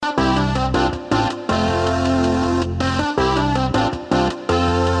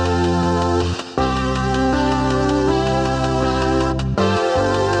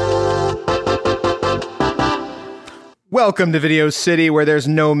Welcome to Video City, where there's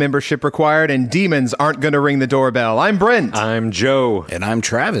no membership required and demons aren't going to ring the doorbell. I'm Brent. I'm Joe. And I'm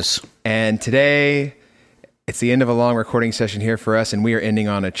Travis. And today, it's the end of a long recording session here for us, and we are ending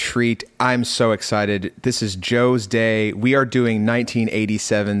on a treat. I'm so excited. This is Joe's day. We are doing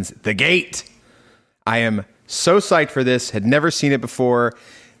 1987's The Gate. I am so psyched for this. Had never seen it before.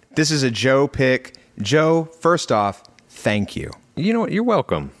 This is a Joe pick. Joe, first off, thank you. You know what? You're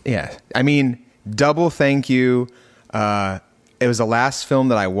welcome. Yeah. I mean, double thank you. It was the last film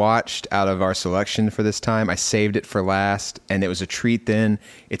that I watched out of our selection for this time. I saved it for last, and it was a treat then.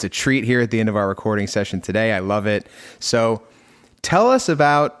 It's a treat here at the end of our recording session today. I love it. So tell us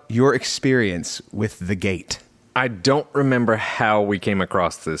about your experience with The Gate. I don't remember how we came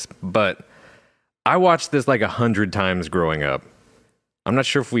across this, but I watched this like 100 times growing up. I'm not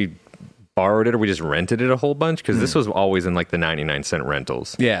sure if we borrowed it or we just rented it a whole bunch, because this was always in like the 99-cent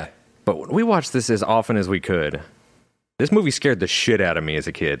rentals. Yeah. But we watched this as often as we could. This movie scared the shit out of me as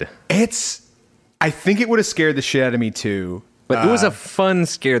a kid. I think it would have scared the shit out of me too. But it was a fun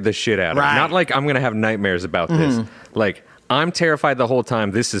scared the shit out of me. Not like I'm going to have nightmares about this. Like, I'm terrified the whole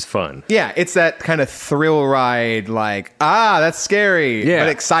time. This is fun. Yeah, it's that kind of thrill ride, like, that's scary, but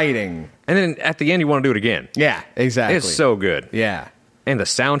exciting. And then at the end, you want to do it again. Yeah, exactly. It's so good. Yeah. And the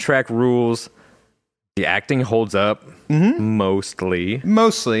soundtrack rules. The acting holds up. Mostly.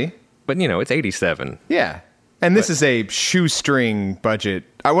 But, you know, it's 87. Yeah. And this is a shoestring budget.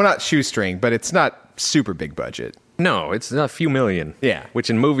 Well, not shoestring, but it's not super big budget. No, it's a few million. Yeah. Which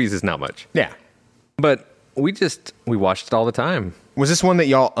in movies is not much. Yeah. But we watched it all the time. Was this one that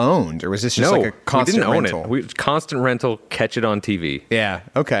y'all owned, or was this just like a constant we didn't rental? own it. Constant rental, catch it on TV. Yeah,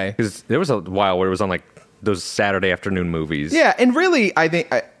 okay. Because there was a while where it was on like those Saturday afternoon movies. Yeah, and really, I think,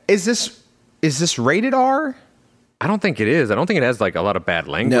 is this rated R? I don't think it is. I don't think it has like a lot of bad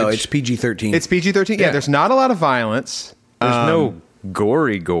language. No, it's PG-13. It's PG-13? Yeah, there's not a lot of violence. There's no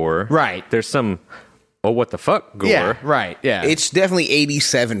gory gore. Right. There's some, what the fuck gore. Yeah, right, yeah. It's definitely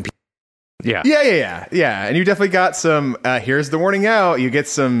 87. Yeah. Yeah. And you definitely got some, here's the warning out, you get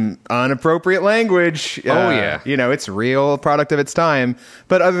some inappropriate language. Yeah. You know, it's real product of its time.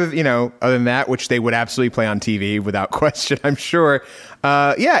 But other than that, which they would absolutely play on TV without question, I'm sure.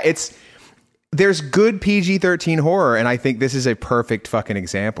 There's good PG-13 horror, and I think this is a perfect fucking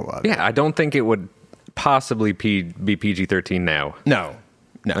example of it. Yeah, I don't think it would possibly be PG-13 now. No.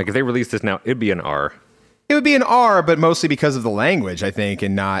 Like, if they released this now, it'd be an R. It would be an R, but mostly because of the language, I think,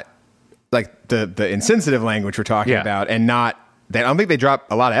 and not, like, the insensitive language we're talking about, and not... I don't think they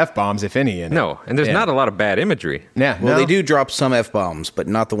drop a lot of F-bombs, if any, in it. No, and there's not a lot of bad imagery. Yeah, Well, they do drop some F-bombs, but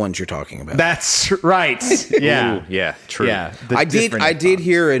not the ones you're talking about. That's right. Yeah. Ooh, yeah, true. Yeah. I did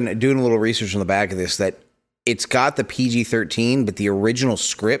hear, in doing a little research on the back of this, that it's got the PG-13, but the original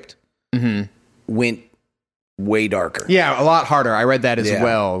script went way darker. Yeah, a lot harder. I read that as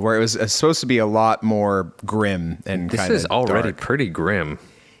well, where it was supposed to be a lot more grim and This kind of is already dark. pretty grim.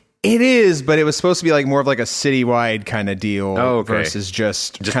 It is, but it was supposed to be like more of like a citywide kind of deal versus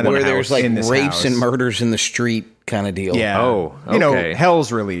just kind of Where there's like in this rapes house. and murders in the street kind of deal. Yeah. Oh, okay.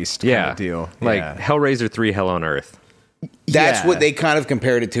 Hell's released kind Yeah. of deal. Like Yeah. Hellraiser 3 Hell on Earth. That's Yeah. what they kind of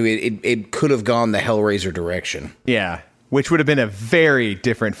compared it to. It could have gone the Hellraiser direction. Yeah. Which would have been a very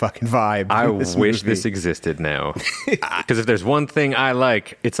different fucking vibe. I in this wish movie. this existed now. Because if there's one thing I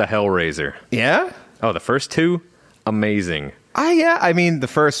like, it's a Hellraiser. Yeah? Oh, the first two? Amazing. I mean, the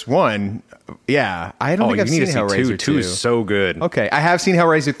first one, I don't think you I've need seen to see Hellraiser 2. 2 is so good. Okay, I have seen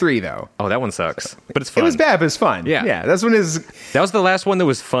Hellraiser 3, though. Oh, that one sucks. But it's fun. It was bad, but it's fun. Yeah. Yeah, that's when That was the last one that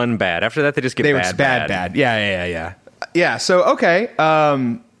was fun bad. After that, they just get they bad, were bad. Yeah. Yeah, so, okay.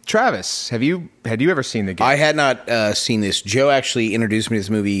 Travis, had you ever seen The Gate? I had not seen this. Joe actually introduced me to this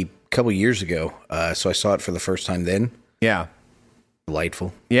movie a couple years ago, so I saw it for the first time then. Yeah.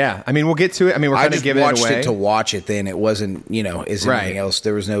 Delightful. Yeah, I mean, we'll get to it. I mean, we're I kind of just giving watched it away. it to watch it then. It wasn't, as Right. anything else.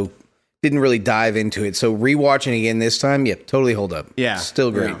 There was didn't really dive into it. So rewatching again this time, totally hold up. Yeah.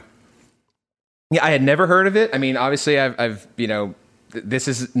 Still great. Yeah, I had never heard of it. I mean, obviously, I've this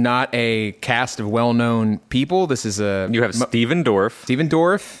is not a cast of well-known people. This is You have Steven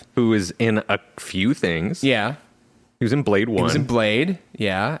Dorff, who is in a few things. Yeah. He was in Blade 1. He was in Blade,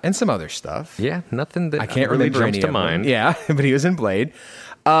 yeah, and some other stuff. Yeah, nothing that I can't really remember jumps any to of mind. them. Yeah, but he was in Blade.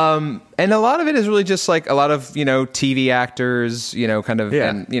 And a lot of it is really just like a lot of, TV actors, kind of,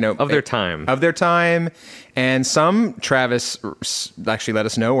 and, of their time. Of their time. And some, Travis actually let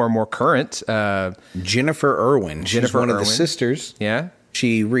us know, are more current. Jennifer Irwin. She's one of the sisters. Yeah.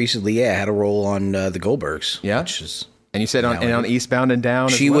 She recently, had a role on The Goldbergs. Yeah. Which is And you said on Eastbound and Down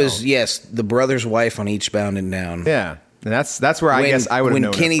She as well. was, yes, the brother's wife on Eastbound and Down. Yeah. And that's where I guess I would have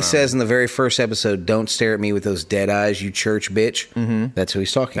known When Kenny it from. says in the very first episode, "Don't stare at me with those dead eyes, you church bitch," that's who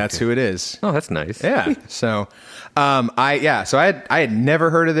he's talking that's to. who it is. Oh, that's nice. Yeah. So, I had never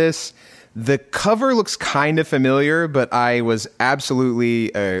heard of this. The cover looks kind of familiar, but I was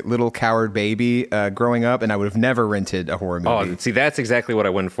absolutely a little coward baby growing up, and I would have never rented a horror movie. Oh, see, that's exactly what I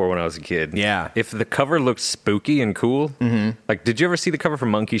went for when I was a kid. Yeah. If the cover looked spooky and cool, like, did you ever see the cover for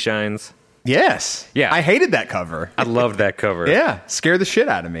Monkey Shines? Yes. Yeah. I hated that cover. I loved that cover. Yeah. Scared the shit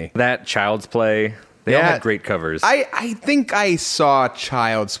out of me. That Child's Play. They all Yeah. had great covers. I think I saw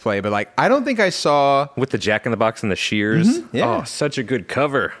Child's Play, but like I don't think I saw. With the Jack in the Box and the shears. Yeah. Oh, such a good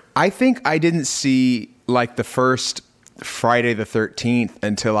cover. I think I didn't see like the first Friday the 13th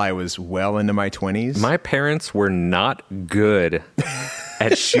until I was well into my 20s. My parents were not good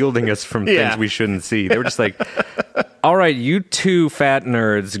at shielding us from Yeah. things we shouldn't see. They were just like, all right, you two fat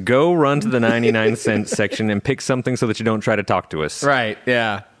nerds, go run to the 99-cent section and pick something so that you don't try to talk to us. Right.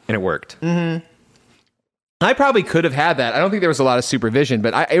 Yeah. And it worked. I probably could have had that. I don't think there was a lot of supervision,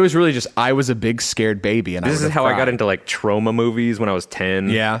 but it was really just I was a big scared baby, and This is how I got into like trauma movies when I was 10.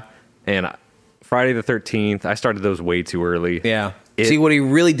 Yeah. And Friday the 13th, I started those way too early. Yeah. See, what he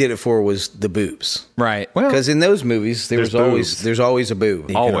really did it for was the boobs. Right. Well, Because in those movies, There's boobs. there's always a boob.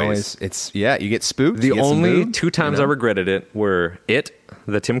 you can always. you get spooked. The you get some only boob, two times I regretted it were It,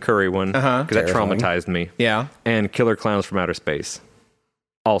 the Tim Curry one, because that Terrifying. traumatized me. Yeah. And Killer Clowns from Outer Space.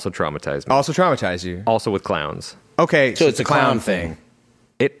 Also traumatized me. Also traumatized you. Also with clowns. Okay. So it's a clown thing.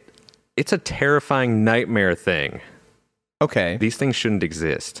 It's a terrifying nightmare thing. Okay. These things shouldn't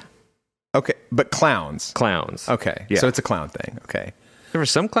exist. Okay. But clowns. Clowns. Okay. Yeah. So it's a clown thing. Okay. There were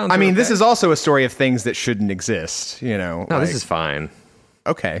some clowns. I that mean, were this bad. is also a story of things that shouldn't exist. You know. No, like- this is fine.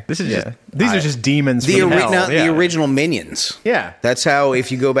 okay. This is just- these are just demons. The, from hell. the original Minions. Yeah. That's how,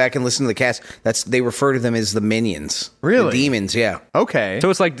 if you go back and listen to the cast, they refer to them as the Minions. Really? The demons, yeah. Okay. So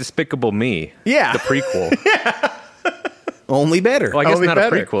it's like Despicable Me. Yeah. The prequel. Only better. Well, I guess Only not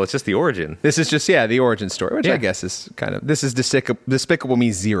better. a prequel. It's just the origin. This is just the origin story, which I Yeah. guess is kind of this is Despicable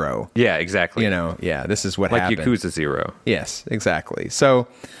Me 0. Yeah, exactly. You know, yeah, this is what like happened. Yakuza 0. Yes, exactly. So,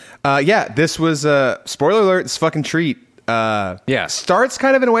 this was spoiler alert. It's a fucking treat. Yeah. Starts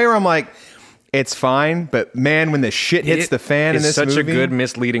kind of in a way where I'm like, it's fine, but man, when the shit hits the fan in It's this such movie, a good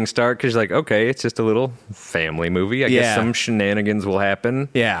misleading start because you're like, okay, it's just a little family movie. I Yeah. guess some shenanigans will happen.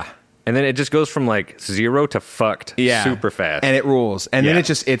 yeah. And then it just goes from like 0 to fucked Yeah. super fast. And it rules. And then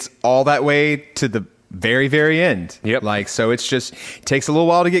Yeah. it's all that way to the very, very end. Yep. Like, so it takes a little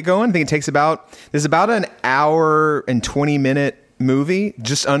while to get going. I think it takes there's about an hour and 20-minute movie,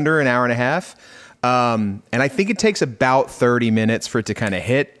 just under an hour and a half. And I think it takes about 30 minutes for it to kind of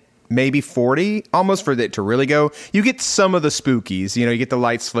hit, maybe 40, almost for it to really go. You get some of the spookies, you get the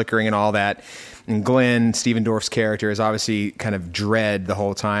lights flickering and all that. And Glenn, Stephen Dorff's character, is obviously kind of dread the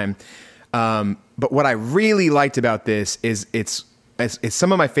whole time. But what I really liked about this is it's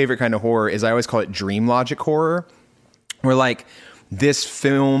some of my favorite kind of horror is I always call it dream logic horror, where like this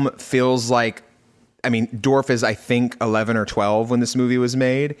film feels like, I mean, Dorff is, I think, 11 or 12 when this movie was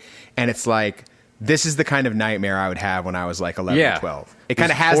made. And it's like, this is the kind of nightmare I would have when I was like 11 or 12. It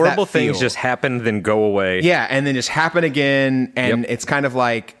kind of has horrible that feel. things just happen, then go away. Yeah, and then just happen again, and Yep. it's kind of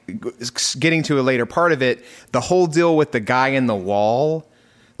like getting to a later part of it. The whole deal with the guy in the wall,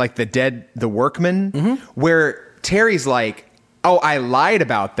 like the workman, where Terry's like, "Oh, I lied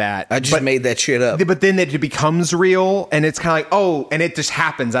about that. I just made that shit up. But then it becomes real, and it's kind of like, oh, and it just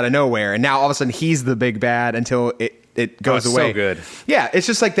happens out of nowhere, and now all of a sudden he's the big bad until it goes it's away. so good. Yeah, it's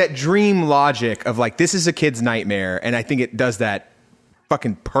just like that dream logic of like, this is a kid's nightmare, and I think it does that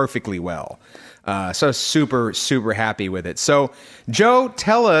fucking perfectly well. So super, super happy with it. So, Joe,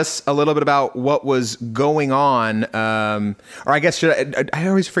 tell us a little bit about what was going on. Or I guess, I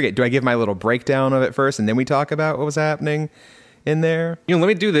always forget. Do I give my little breakdown of it first, and then we talk about what was happening in there? Let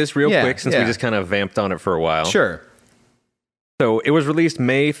me do this real Yeah, quick since yeah. we just kind of vamped on it for a while. Sure. So it was released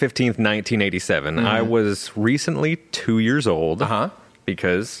May 15th, 1987. I was recently 2 years old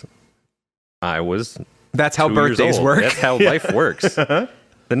because I was That's how 2 years birthdays old. work. That's how life works.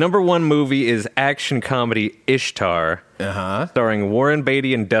 The number one movie is action comedy Ishtar, starring Warren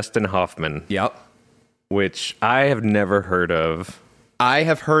Beatty and Dustin Hoffman, Yep. which I have never heard of. I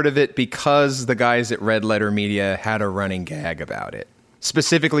have heard of it because the guys at Red Letter Media had a running gag about it.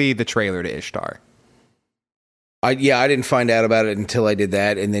 Specifically, the trailer to Ishtar. I didn't find out about it until I did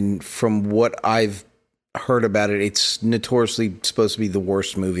that, and then from what I've heard about it, it's notoriously supposed to be the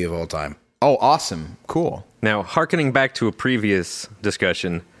worst movie of all time. Oh, awesome. Cool. Now, hearkening back to a previous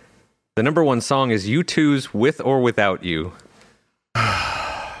discussion, the number one song is U2's With or Without You.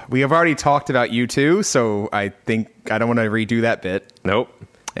 We have already talked about you two, so I think I don't want to redo that bit. Nope.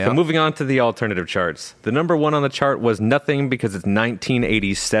 Yeah. So moving on to the alternative charts. The number one on the chart was nothing because it's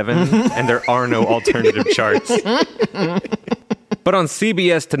 1987 and there are no alternative charts. But on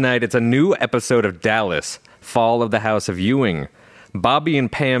CBS tonight, it's a new episode of Dallas, Fall of the House of Ewing. Bobby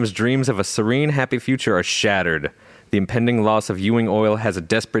and Pam's dreams of a serene, happy future are shattered. The impending loss of Ewing Oil has a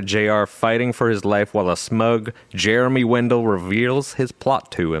desperate JR fighting for his life while a smug Jeremy Wendell reveals his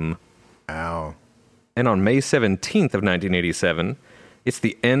plot to him. Wow. And on May 17th of 1987, it's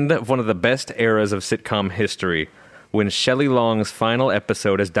the end of one of the best eras of sitcom history when Shelley Long's final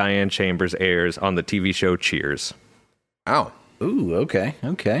episode as Diane Chambers airs on the TV show Cheers. Wow. Ooh, okay.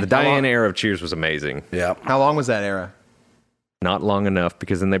 The Diane era of Cheers was amazing. Yeah. How long was that era? Not long enough,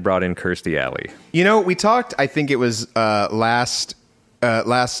 because then they brought in Kirstie Alley. You know, we talked, I think it was last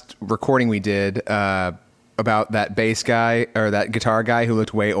recording we did about that bass guy or that guitar guy who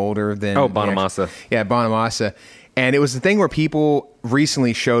looked way older than... Oh, Bonamassa. Yeah, Bonamassa. And it was the thing where people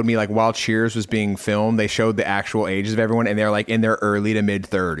recently showed me, like, while Cheers was being filmed, they showed the actual ages of everyone, and they're, like, in their early to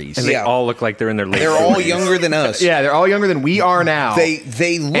mid-30s. And they all look like they're in their late They're 40s. all younger than us. Yeah, they're all younger than we are now.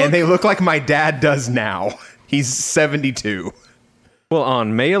 They look... And they look like my dad does now. He's 72. Well,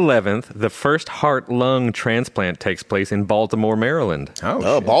 on May 11th, the first heart-lung transplant takes place in Baltimore, Maryland. Oh,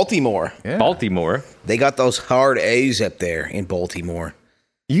 Shit. Baltimore. Yeah. Baltimore. They got those hard A's up there in Baltimore.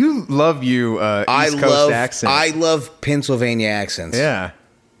 You love East Coast accent. I love Pennsylvania accents. Yeah.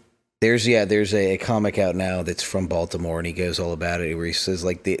 There's a comic out now that's from Baltimore, and he goes all about it where he says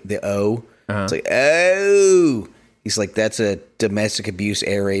like the O. Uh-huh. It's like, oh. He's like, that's a domestic abuse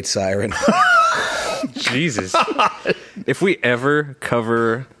air raid siren. Jesus. If we ever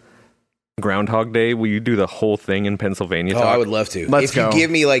cover Groundhog Day, will you do the whole thing in Pennsylvania talk? I would love to. Let's if go. you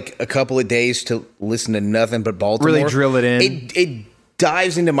give me like a couple of days to listen to nothing but Baltimore, Really drill it in. It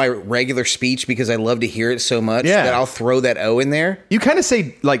dives into my regular speech because I love to hear it so much that I'll throw that O in there. You kind of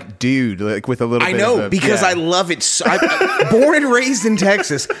say, like, dude, like with a little I bit know, of a, because I love it. Born and raised in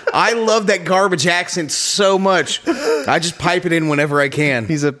Texas, I love that garbage accent so much. I just pipe it in whenever I can.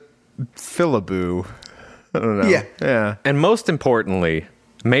 He's a philaboo. I don't know. Yeah. And most importantly,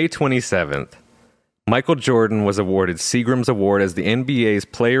 May 27th, Michael Jordan was awarded Seagram's Award as the NBA's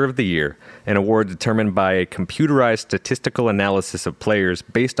Player of the Year, an award determined by a computerized statistical analysis of players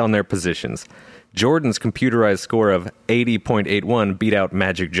based on their positions. Jordan's computerized score of 80.81 beat out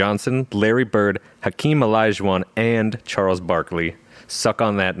Magic Johnson, Larry Bird, Hakeem Olajuwon, and Charles Barkley. Suck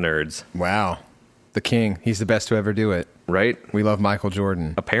on that, nerds. Wow. The king. He's the best to ever do it. Right? We love Michael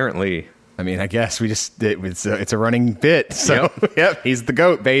Jordan. Apparently. I mean, I guess it's a running bit. So, yep, he's the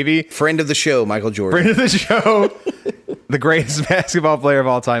GOAT, baby. Friend of the show, Michael Jordan. Friend of the show. The greatest basketball player of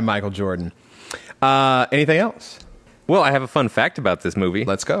all time, Michael Jordan. Anything else? Well, I have a fun fact about this movie.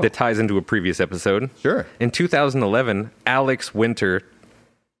 Let's go. That ties into a previous episode. Sure. In 2011, Alex Winter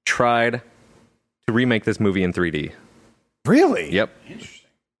tried to remake this movie in 3D. Really? Yep.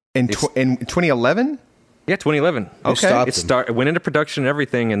 In 2011? Yeah, 2011. Okay. stopped It went into production and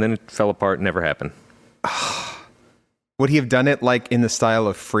everything, and then it fell apart. Never happened. Would he have done it like in the style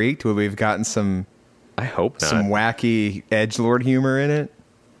of Freaked, where we've gotten some I hope not. wacky edgelord humor in it?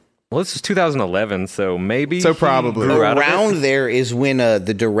 Well, this is 2011, so maybe. So he probably. grew out of it. Around there is when the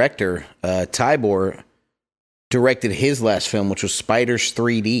director, Tybor, directed his last film, which was Spiders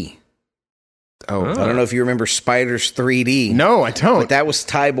 3D. Oh, I don't know if you remember Spiders 3D. no, I don't. But that was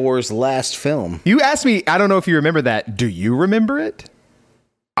Tybor's last film. You asked me, I don't know if you remember that. Do you remember it?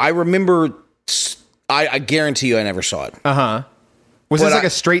 I remember, I guarantee you I never saw it. Uh-huh. Was But this like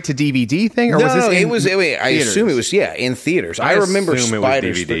a straight to DVD thing? Or was this I assume it was, in theaters. I remember assume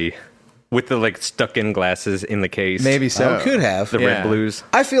Spiders. it was DVD. With the stuck-in glasses in the case. Maybe so. Could have. The red blues.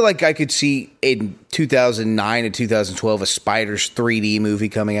 I feel like I could see in 2009 and 2012 a Spiders 3D movie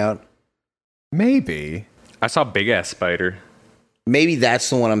coming out. Maybe. I saw Big Ass Spider. Maybe that's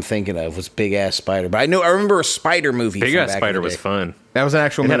the one I'm thinking of, was Big Ass Spider. But I remember a Spider movie. Big from Ass back in Spider the was day. fun. That was an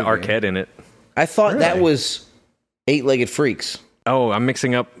actual It movie. had Arquette in it. I thought that Really? was Eight-Legged Freaks. Oh, I'm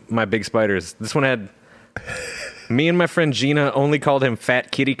mixing up my big spiders. This one had me and my friend Gina only called him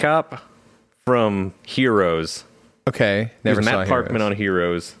Fat Kitty Cop from Heroes. Okay. There's Never saw Matt Parkman Heroes. on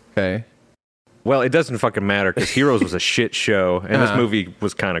Heroes. Okay. Well, it doesn't fucking matter because Heroes was a shit show, and this Uh-huh. movie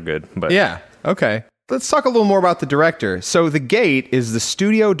was kind of good. But Yeah. Okay. Let's talk a little more about the director. So, The Gate is the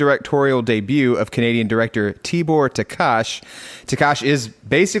studio directorial debut of Canadian director Tibor Takash. Takash is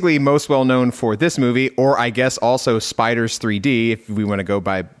basically most well known for this movie, or I guess also Spiders 3D, if we want to go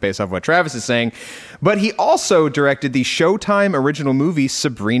by based off what Travis is saying. But he also directed the Showtime original movie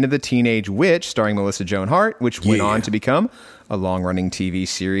Sabrina the Teenage Witch, starring Melissa Joan Hart, which went on to become a long-running TV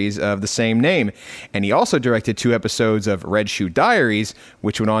series of the same name. And he also directed 2 episodes of Red Shoe Diaries,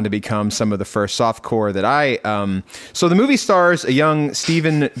 which went on to become some of the first softcore that I... So the movie stars a young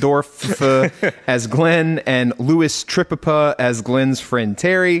Steven Dorff as Glenn and Louis Tripapa as Glenn's friend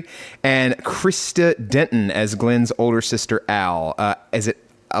Terry and Krista Denton as Glenn's older sister Al. Is it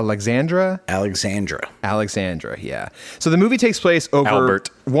Alexandra, yeah. So the movie takes place over Albert.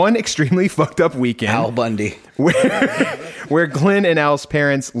 one extremely fucked up weekend. Al Bundy. Where Glenn and Al's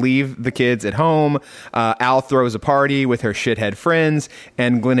parents leave the kids at home. Al throws a party with her shithead friends,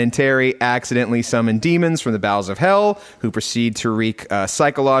 and Glenn and Terry accidentally summon demons from the bowels of hell, who proceed to wreak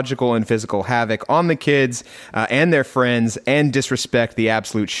psychological and physical havoc on the kids and their friends, and disrespect the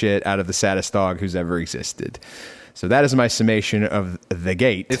absolute shit out of the saddest dog who's ever existed. So that is my summation of The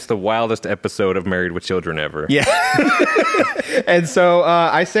Gate. It's the wildest episode of Married with Children ever. Yeah. And so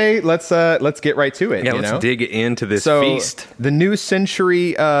I say let's get right to it. Yeah, let's dig into this feast. The New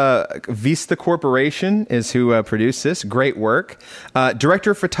Century Vista Corporation is who produced this. Great work.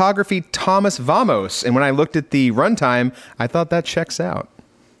 Director of photography Thomas Vamos. And when I looked at the runtime, I thought that checks out.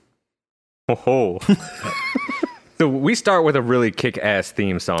 Oh. So we start with a really kick-ass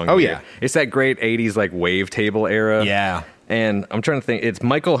theme song. Oh, here. yeah. It's that great 80s like wavetable era. Yeah. And I'm trying to think. It's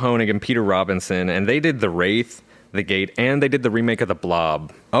Michael Honig and Peter Robinson, and they did The Wraith, The Gate, and they did the remake of The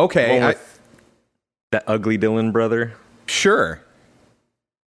Blob. Okay. That ugly Dillon brother. Sure.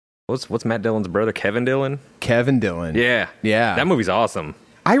 What's Matt Dillon's brother? Kevin Dillon? Kevin Dillon. Yeah. Yeah. That movie's awesome.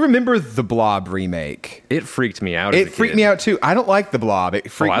 I remember the Blob remake. It freaked me out. It freaked me out too. I don't like the Blob. It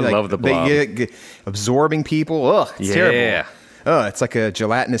freaked me. I love the Blob. Absorbing people. Ugh, it's terrible. Ugh, it's like a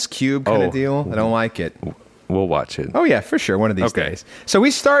gelatinous cube kind of deal. I don't like it. We'll watch it. Oh yeah, for sure. One of these days. So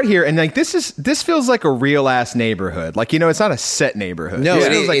we start here, and like this feels like a real ass neighborhood. Like it's not a set neighborhood. No, it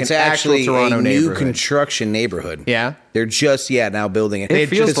feels like it's an actually actual Toronto a new neighborhood. construction neighborhood. Yeah, they're just now building it. It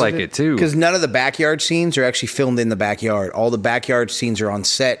feels like it too. Because none of the backyard scenes are actually filmed in the backyard. All the backyard scenes are on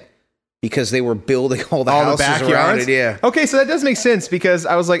set. Because they were building all the houses around it, yeah. Okay, so that does make sense because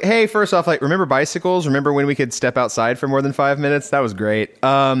I was like, hey, first off, like, remember bicycles? Remember when we could step outside for more than 5 minutes? That was great.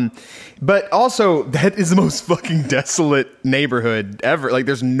 But also, that is the most fucking desolate neighborhood ever. Like,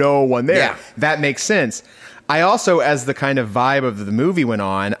 there's no one there. Yeah. That makes sense. I also, as the kind of vibe of the movie went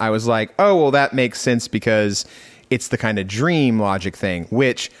on, I was like, oh, well, that makes sense because it's the kind of dream logic thing,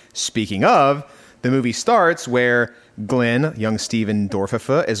 which, speaking of, the movie starts where Glenn, young Steven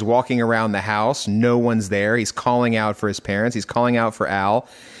Dorff, is walking around the house. No one's there. He's calling out for his parents. He's calling out for Al.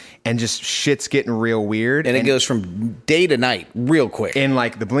 And just shit's getting real weird. And it goes from day to night real quick. In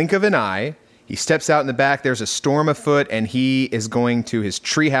like the blink of an eye, he steps out in the back. There's a storm afoot, and he is going to his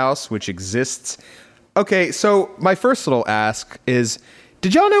treehouse, which exists. Okay, so my first little ask is,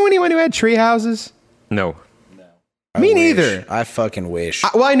 did y'all know anyone who had tree houses? No. Me neither. I fucking wish.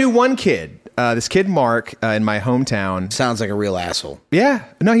 I knew one kid. This kid, Mark, in my hometown. Sounds like a real asshole. Yeah.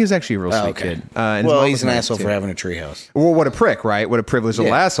 No, he was actually a real sweet kid. And well, he's an asshole for having a treehouse. Well, what a prick, right? What a privileged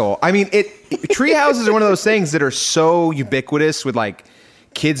little asshole. I mean, tree houses are one of those things that are so ubiquitous with like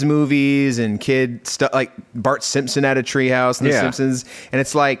kids movies and kid stuff. Like Bart Simpson had a treehouse and The Simpsons. And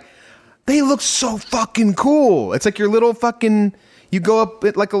it's like, they look so fucking cool. It's like your little fucking... You go up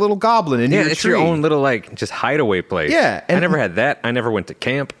like a little goblin in your tree. It's your own little like just hideaway place. Yeah, I never had that. I never went to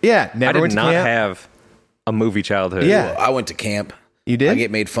camp. Yeah, never went to camp. I did not have a movie childhood. Yeah, well, I went to camp. You did? I get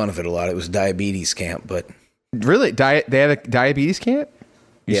made fun of it a lot. It was diabetes camp, but really, they have a diabetes camp.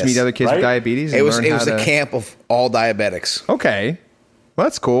 You just meet other kids with diabetes. It was a camp of all diabetics. Okay. Well,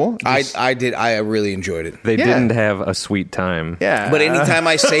 that's cool. I really enjoyed it. They didn't have a sweet time. Yeah. But anytime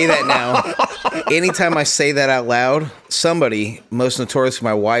I say that now, anytime I say that out loud, somebody, most notoriously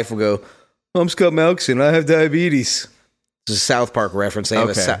my wife, will go, I'm Scott Melkson. I have diabetes. It's a South Park reference. They have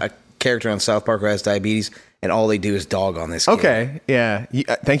a character on South Park who has diabetes, and all they do is dog on this kid. Okay. Yeah.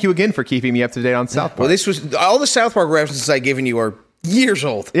 Thank you again for keeping me up to date on South Park. Well, this was all the South Park references I've given you are years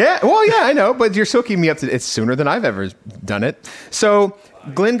old. Yeah. Well, yeah, I know, but you're still keeping me up to date. It's sooner than I've ever done it. So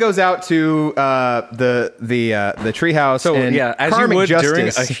Glenn goes out to the treehouse. So and as Karmic you would Justice, during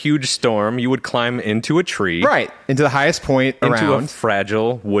a huge storm, you would climb into a tree, right, into the highest point into around a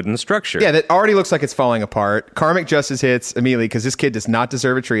fragile wooden structure. Yeah, that already looks like it's falling apart. Karmic Justice hits immediately because this kid does not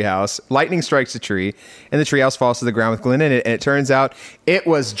deserve a treehouse. Lightning strikes the tree, and the treehouse falls to the ground with Glenn in it. And it turns out it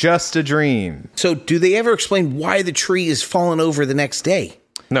was just a dream. So, do they ever explain why the tree is falling over the next day?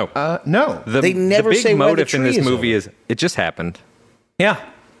 No, no. They never the big say why the motive in tree this is movie over. is it just happened. Yeah.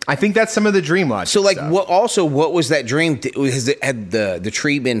 I think that's some of the dream logic. So, like, stuff. what was that dream? Had the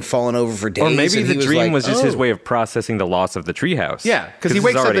tree been falling over for days? Or maybe and the he dream like, was just his oh. way of processing the loss of the treehouse. Yeah, because he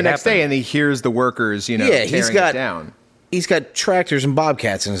wakes up the next day and he hears the workers, tearing it down. He's got tractors and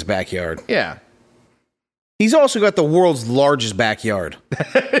bobcats in his backyard. Yeah. He's also got the world's largest backyard.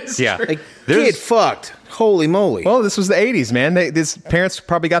 Yeah. Like, kid fucked. Holy moly. Well, this was the 80s, man. His parents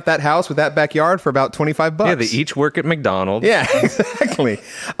probably got that house with that backyard for about $25. Yeah, they each work at McDonald's. Yeah, exactly.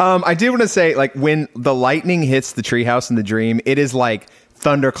 I did want to say, like, when the lightning hits the treehouse in the dream, it is like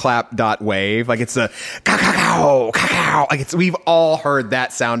thunderclap dot wave. Like, it's a cacao, cacao. Like, we've all heard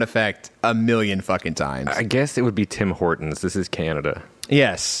that sound effect a million fucking times. I guess it would be Tim Hortons. This is Canada.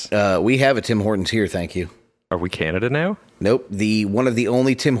 Yes. We have a Tim Hortons here, thank you. Are we Canada now? Nope. One of the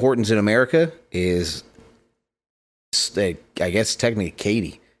only Tim Hortons in America is, I guess, technically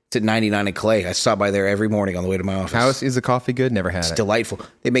Katy. It's at 99 and Clay. I stop by there every morning on the way to my office. How is the coffee good? Never had It's it. delightful.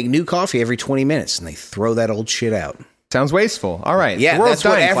 They make new coffee every 20 minutes, and they throw that old shit out. Sounds wasteful. All right. Yeah, The world's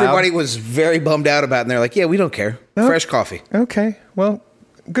that's what dying, everybody Cloud. was very bummed out about, and they're like, yeah, we don't care. Fresh coffee. Okay. Well,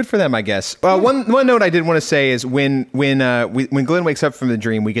 good for them, I guess. One note I did want to say is when Glenn wakes up from the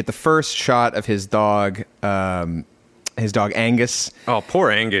dream, we get the first shot of his dog Angus. Oh,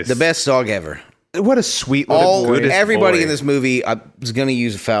 poor Angus. The best dog ever. What a sweet little boy. Everybody boy. in this movie, I was going to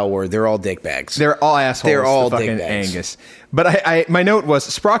use a foul word, they're all dickbags. They're all assholes. They're all the fucking dickbags. Angus. But I my note was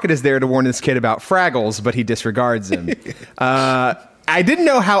Sprocket is there to warn this kid about Fraggles, but he disregards him. I didn't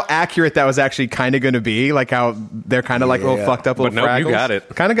know how accurate that was actually kind of going to be, like how they're kind of like little fucked up little But nope, Fraggles. you got it.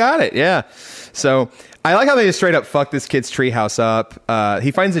 Kind of got it, yeah. So I like how they just straight up fuck this kid's treehouse up.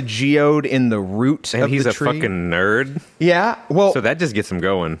 He finds a geode in the root and of he's the a tree. fucking nerd. Yeah, well, So that just gets him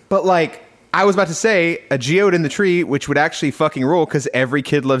going. but like I was about to say a geode in the tree, which would actually fucking rule because every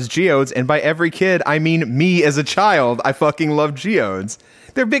kid loves geodes, and by every kid I mean me as a child. I fucking love geodes.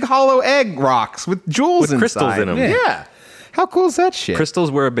 They're big hollow egg rocks with jewels With crystals inside. in 'em. Yeah, how cool is that shit? Crystals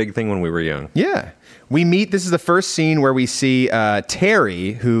were a big thing when we were young. Yeah. This is the first scene where we see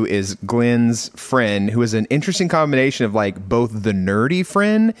Terry, who is Glenn's friend, who is an interesting combination of like both the nerdy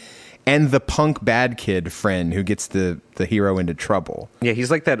friend and the punk bad kid friend who gets the hero into trouble. Yeah,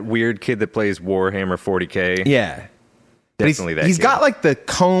 he's like that weird kid that plays Warhammer 40K. Yeah. But Definitely that he's kid. got like the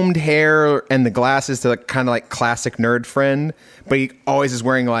combed hair and the glasses to like, kind of like classic nerd friend, but he always is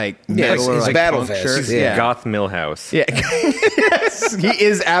wearing like metal or his like battle punk vest. shirts. Yeah. Goth Millhouse. Yeah. Yes, he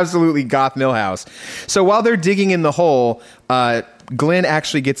is absolutely Goth Millhouse. So while they're digging in the hole, Glenn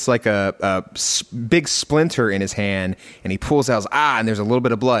actually gets like a big splinter in his hand, and he pulls out and there's a little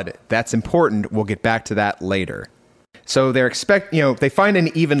bit of blood. That's important. We'll get back to that later. So they find an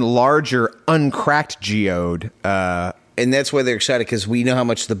even larger uncracked geode. And that's why they're excited, because we know how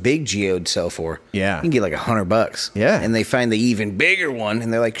much the big geodes sell for. Yeah. You can get like $100. Yeah. And they find the even bigger one,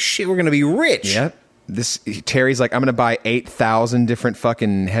 and they're like, shit, we're going to be rich. Yep. Terry's like, I'm going to buy 8,000 different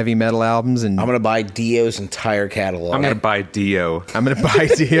fucking heavy metal albums, and I'm going to buy Dio's entire catalog. I'm going to buy Dio. I'm going to buy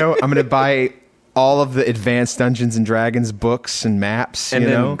Dio. I'm going to buy all of the advanced Dungeons and Dragons books and maps. And you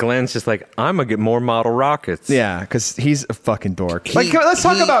then know? Glenn's just like, I'm going to get more model rockets. Yeah, because he's a fucking dork. Let's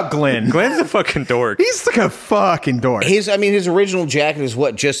talk about Glenn. Glenn's a fucking dork. He's like a fucking dork. His original jacket is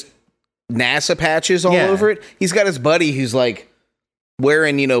what? Just NASA patches all Yeah. over it? He's got his buddy who's like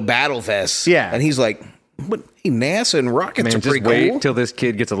wearing, battle vests. Yeah. And he's like, what? Hey, NASA and rockets Man, are just pretty wait cool. till this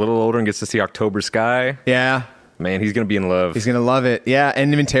kid gets a little older and gets to see October Sky. Yeah. Man, he's going to be in love. He's going to love it. Yeah.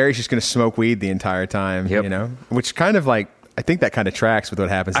 And even Terry's just going to smoke weed the entire time, Yep. which kind of like, I think that kind of tracks with what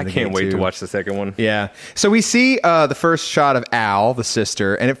happens in I the can't game, wait too. to watch the second one. Yeah. So we see the first shot of Al, the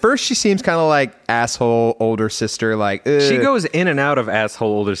sister, and at first she seems kind of like asshole older sister, like ugh. She goes in and out of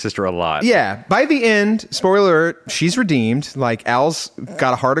asshole older sister a lot. Yeah. By the end, spoiler alert, she's redeemed. Like Al's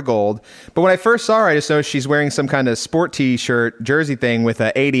got a heart of gold. But when I first saw her, I just noticed she's wearing some kind of sport t-shirt jersey thing with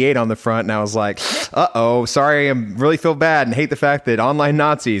a 88 on the front, and I was like, uh-oh, sorry, I really feel bad and hate the fact that online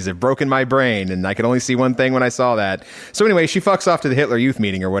Nazis have broken my brain, and I could only see one thing when I saw that. So anyway, she fucks off to the Hitler Youth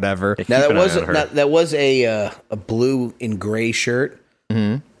meeting or whatever. Keep Now an eye on her. that was a blue and gray shirt.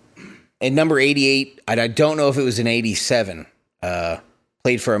 Mm-hmm. And number 88, I don't know if it was in 87,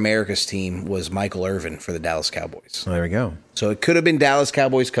 played for America's team, was Michael Irvin for the Dallas Cowboys. Oh, there we go. So it could have been Dallas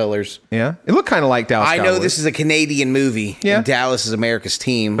Cowboys colors. Yeah. It looked kind of like Dallas I know Cowboys. this is a Canadian movie. Yeah. And Dallas is America's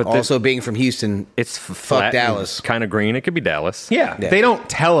team. But Also being from Houston, It's fuck flat, Dallas. Kind of green. It could be Dallas. Yeah. Yeah. They don't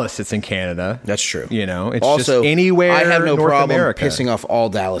tell us it's in Canada. That's true. It's Also, just anywhere I have no North problem America. pissing off all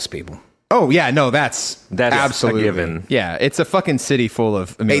Dallas people. Oh, yeah. No, that's a absolutely given. Yeah. It's a fucking city full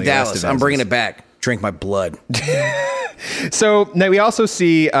of Emilio Hey, Dallas, I'm Estevezes. bringing it back. Drink my blood. So now we also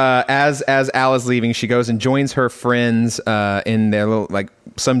see as Al is leaving, she goes and joins her friends in their little like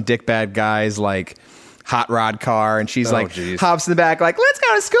some dickbad guys like hot rod car, and she's geez. hops in the back like, let's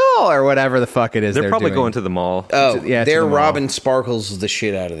go to school or whatever the fuck it is. They're probably doing. going to the mall. Oh, Yeah, to they're the mall. Robin Sparkles the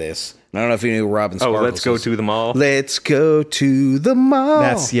shit out of this. I don't know if you knew who Robin Oh, Sparkles. let's go is. to the mall. Let's go to the mall.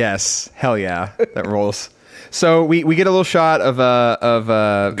 That's yes, hell yeah, that rolls. So we get a little shot of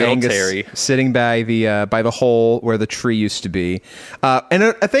Angus Terry sitting by the hole where the tree used to be, and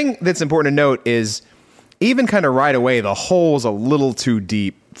a thing that's important to note is even kind of right away the hole's a little too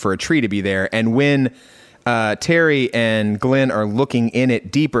deep for a tree to be there, and when Terry and Glenn are looking in it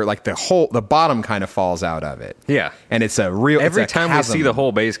deeper, like the bottom kind of falls out of it. Yeah. And it's a real Every it's a time we chasm. see the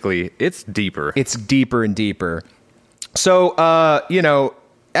hole, basically, it's deeper. It's deeper and deeper. So,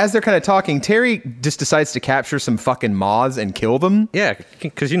 as they're kind of talking, Terry just decides to capture some fucking moths and kill them. Yeah,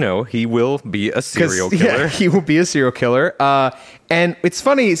 because, he will be a serial 'Cause, killer. Yeah, he will be a serial killer. And it's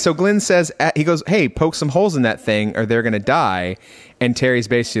funny. So Glenn says, he goes, hey, poke some holes in that thing or they're going to die. And Terry's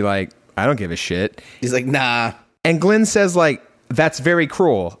basically like, I don't give a shit. He's like, nah. And Glenn says, like, that's very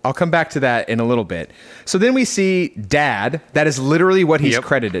cruel. I'll come back to that in a little bit. So then we see Dad. That is literally what he's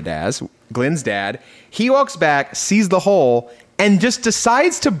credited as. Glenn's dad. He walks back, sees the hole, and just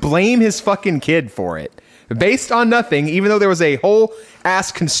decides to blame his fucking kid for it. Based on nothing, even though there was a whole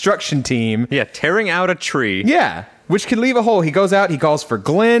ass construction team. Yeah, tearing out a tree. Yeah, which could leave a hole. He goes out, he calls for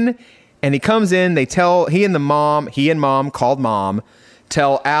Glenn, and he comes in. They tell, he and mom called mom,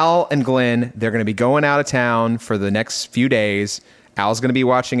 tell Al and Glenn they're going to be going out of town for the next few days. Al's going to be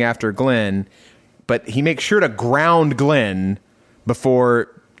watching after Glenn, but he makes sure to ground Glenn before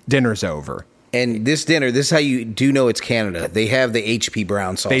dinner's over. And this dinner, this is how you do know it's Canada. They have the HP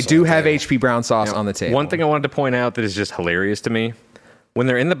brown sauce. They do have HP brown sauce on the table. One thing I wanted to point out that is just hilarious to me, when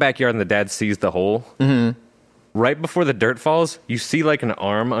they're in the backyard and the dad sees the hole, right before the dirt falls, you see like an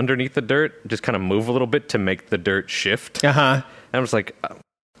arm underneath the dirt just kind of move a little bit to make the dirt shift. Uh-huh. And I'm just like,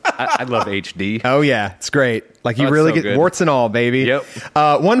 I love HD. Oh, yeah. It's great. Like, you Oh, it's really so get good. warts and all, baby. Yep.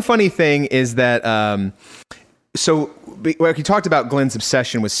 One funny thing is that, he talked about Glenn's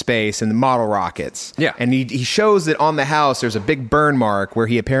obsession with space and the model rockets. Yeah. And he shows that on the house, there's a big burn mark where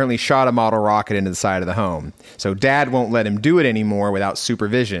he apparently shot a model rocket into the side of the home. So Dad won't let him do it anymore without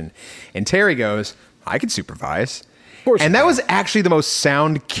supervision. And Terry goes, I could supervise. And that was actually the most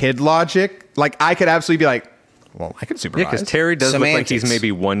sound kid logic. Like, I could absolutely be like, well, I could supervise. Yeah, because Terry does look like he's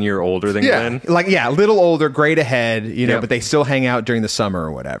maybe 1 year older than Glenn. Like, a little older, grade ahead, Yep. but they still hang out during the summer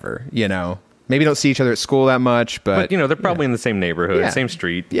or whatever, Maybe don't see each other at school that much, but they're probably in the same neighborhood, Yeah. same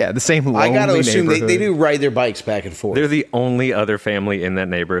street. yeah, the same lonely I got to assume they neighborhood. do ride their bikes back and forth. They're the only other family in that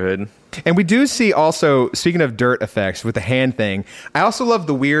neighborhood. And we do see also, speaking of dirt effects with the hand thing, I also love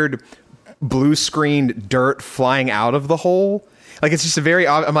the weird blue screened dirt flying out of the hole. Like, it's just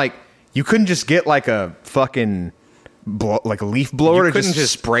I'm like, you couldn't just get like a fucking like a leaf blower You to couldn't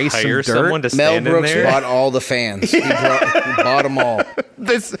just spray some hire dirt. someone to Mel stand Brooks in there. bought all the fans. He bought them all.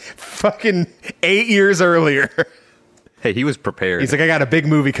 This fucking 8 years earlier. Hey, he was prepared. He's like, I got a big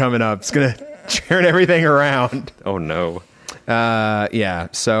movie coming up. It's going to turn everything around. Oh no. Yeah.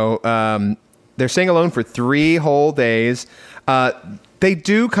 So they're staying alone for 3 whole days. They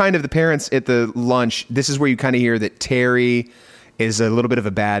do kind of, the parents at the lunch, this is where you kind of hear that Terry is a little bit of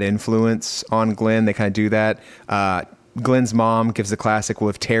a bad influence on Glenn. They kind of do that. Glenn's mom gives the classic, well,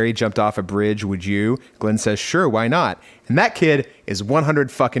 if Terry jumped off a bridge, would you? Glenn says, sure, why not? And that kid is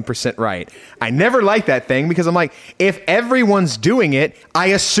 100% right. I never liked that thing because I'm like, if everyone's doing it, I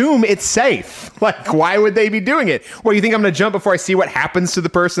assume it's safe. Like, why would they be doing it? Well, you think I'm going to jump before I see what happens to the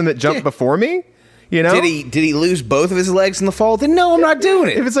person that jumped before me? Did he lose both of his legs in the fall? Then no, I'm not doing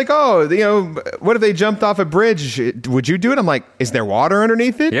it. If it's like, what if they jumped off a bridge? Would you do it? I'm like, is there water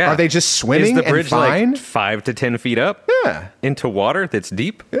underneath it? Yeah. Are they just swimming Is the bridge and fine? like 5 to 10 feet up? Yeah. Into water that's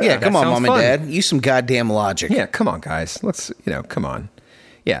deep? Yeah, come on, sounds mom fun. and dad. Use some goddamn logic. Yeah, come on, guys. Let's, come on.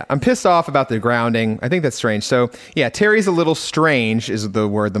 Yeah, I'm pissed off about the grounding. I think that's strange. So, yeah, Terry's a little strange is the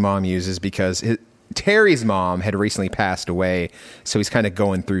word the mom uses because Terry's mom had recently passed away, so he's kind of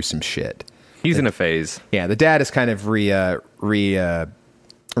going through some shit. He's in a phase. Yeah, the dad is kind of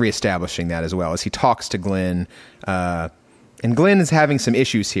reestablishing that as well as he talks to Glenn. And Glenn is having some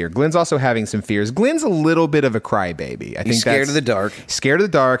issues here. Glenn's also having some fears. Glenn's a little bit of a crybaby. I think He's scared of the dark. Scared of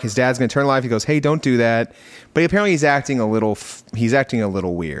the dark. His dad's going to turn alive. He goes, "Hey, don't do that." But apparently, he's acting a little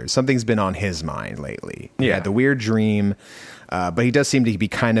weird. Something's been on his mind lately. He Yeah, had the weird dream, but he does seem to be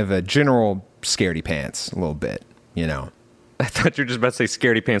kind of a general scaredy pants a little bit. I thought you were just about to say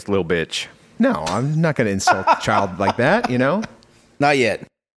scaredy pants little bitch. No, I'm not going to insult a child like that. Not yet.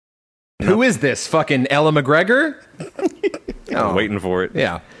 Who is this? Fucking Ella McGregor? I'm waiting for it.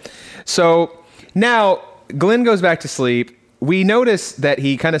 Yeah. So now Glenn goes back to sleep. we notice that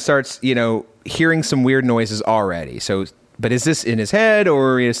he kind of starts, hearing some weird noises already. So, but is this in his head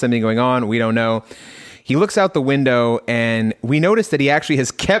or is something going on? We don't know. He looks out the window and we notice that he actually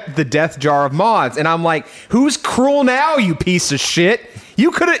has kept the death jar of moths. And I'm like, who's cruel now, you piece of shit?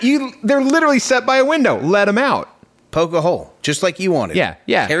 They're literally set by a window. Let them out. Poke a hole, just like you wanted.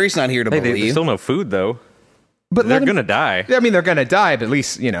 Yeah. Harry's not here to bully you. There's still no food, though. But they're going to die. I mean, they're going to die, but at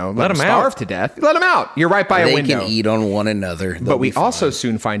least, let them starve to death. Let them out. You're right by a window. They can eat on one another. But we also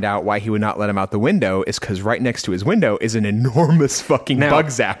soon find out why he would not let him out the window is because right next to his window is an enormous fucking bug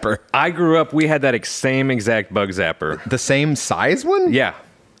zapper. I grew up, we had that same exact bug zapper. The same size one? Yeah.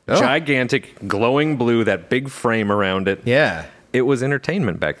 Oh. Gigantic, glowing blue, that big frame around it. Yeah. It was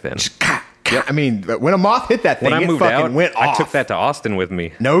entertainment back then. Yep. I mean, when a moth hit that thing, when I moved out, went off. I took that to Austin with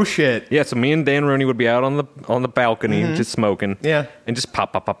me. No shit. Yeah, so me and Dan Rooney would be out on the balcony just smoking. Yeah. And just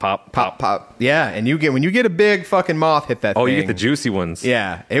pop. Yeah, and when you get a big fucking moth hit that thing. Oh, you get the juicy ones.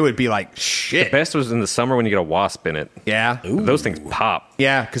 Yeah, it would be like shit. The best was in the summer when you get a wasp in it. Yeah. Ooh. Those things pop.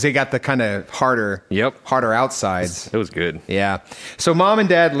 Yeah, because they got the kind of harder outsides. It was good. Yeah. So mom and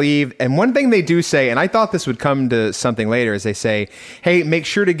dad leave, and one thing they do say, and I thought this would come to something later, is they say, hey, make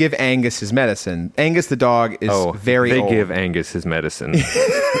sure to give Angus his medicine. Angus the dog is very old. They give Angus his medicine.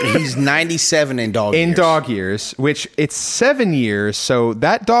 He's 97 in dog years. In dog years, which it's 7 years, so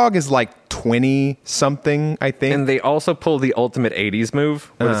that dog is like 20-something, I think. And they also pull the ultimate 80s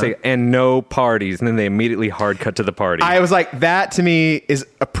move where they say, and no parties, and then they immediately hard cut to the party. I was like, that to me is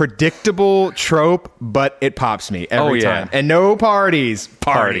a predictable trope, but it pops me every time. And no parties.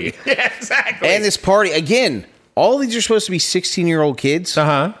 Party. Yeah, exactly. And this party, again, all these are supposed to be 16-year-old kids.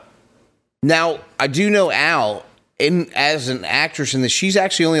 Uh-huh. Now, I do know Al, as an actress in this, she's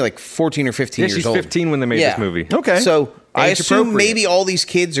actually only like 14 or 15 years old. She's 15 when they made this movie. Okay. So I assume maybe all these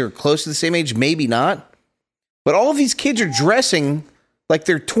kids are close to the same age, maybe not. But all of these kids are dressing like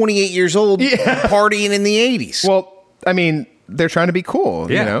they're 28 years old, partying in the 80s. Well, I mean, they're trying to be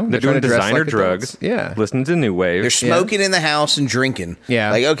cool. Yeah, they're doing designer drugs. Yeah. Listening to New Wave. They're smoking in the house and drinking.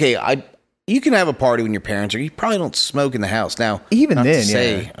 Yeah. Like, okay, you can have a party when your parents are. You probably don't smoke in the house. Now, even not then, to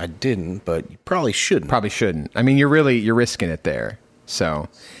say I didn't, but you probably shouldn't. Probably shouldn't. I mean, you're risking it there. So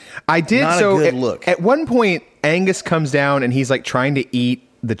I did. Not so a good look. At one point, Angus comes down and he's like trying to eat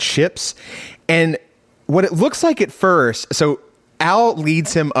the chips. And what it looks like at first, so Al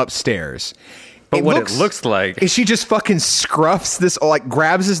leads him upstairs. But it looks like is she just fucking scruffs this, like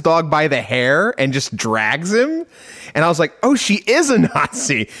grabs this dog by the hair and just drags him. And I was like, oh, she is a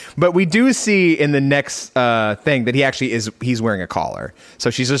Nazi. But we do see in the next thing that he actually he's wearing a collar. So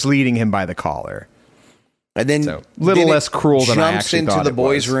she's just leading him by the collar. And then a little less cruel than I actually jumps thought into the it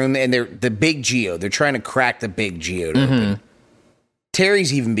boys' was. room, and they're the big Geo. They're trying to crack the big Geo open.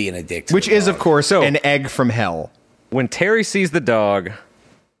 Terry's even being a dick to Which the is, dog. of course, an egg from hell. when Terry sees the dog,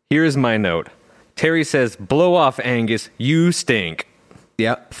 here's my note. Terry says, blow off, Angus. You stink.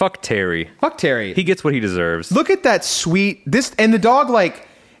 Yep. Fuck Terry. Fuck Terry. He gets what he deserves. Look at that sweet and the dog, like,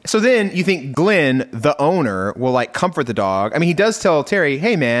 so then you think Glenn, the owner, will like comfort the dog. I mean, he does tell Terry,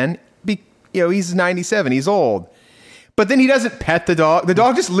 hey man, he's 97, he's old. But then he doesn't pet the dog. The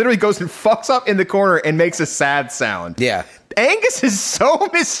dog just literally goes and fucks up in the corner and makes a sad sound. Yeah. Angus is so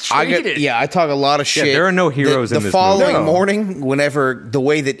mistreated. I talk a lot of shit. Yeah, there are no heroes in this movie. The following No. morning, whenever the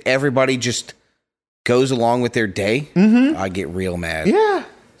way that everybody just goes along with their day, I get real mad. Yeah.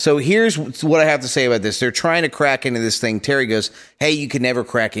 So here's what I have to say about this. They're trying to crack into this thing. Terry goes, hey, you can never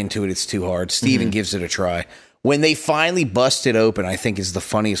crack into it. It's too hard. Steven gives it a try. When they finally bust it open, I think is the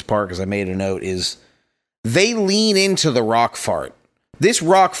funniest part, because I made a note, is they lean into the rock fart. This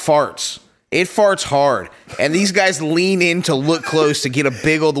rock farts. It farts hard. And these guys lean in to look close to get a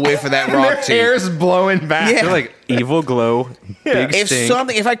big old whiff of that rock Their too. hair's blowing back. Yeah. They're like evil glow, big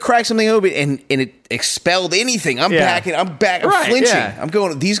stink. If I crack something open and it expelled anything, I'm back. I'm flinching. yeah. I'm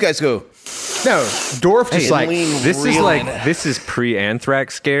going. These guys go. No, Dorf just like, lean This is real like, in. this is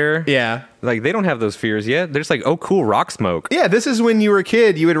pre-anthrax scare. yeah. Like, they don't have those fears yet. They're just like, oh, cool, rock smoke. Yeah, this is when you were a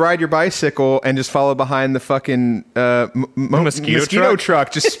kid. You would ride your bicycle and just follow behind the fucking mosquito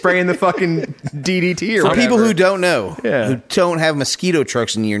truck, just spraying the fucking DDT or For whatever. people who don't know, Yeah. who don't have mosquito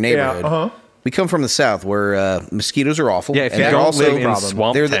trucks in your neighborhood, we come from the South where mosquitoes are awful. Yeah, if and you they're don't also live in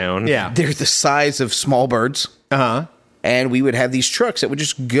Swamp they're Town. they're the size of small birds. Uh-huh. And we would have these trucks that would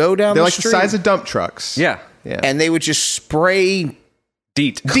just go down They're the like street. the size of dump trucks. Yeah. Yeah. And they would just spray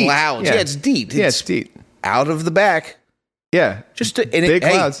Deet. clouds. Yeah. Yeah, it's deep. Yeah, it's deep. Out of the back. Yeah. Just to, and Big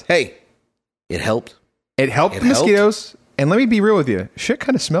clouds. Hey, it helped. It helped the mosquitoes. And let me be real with you. Shit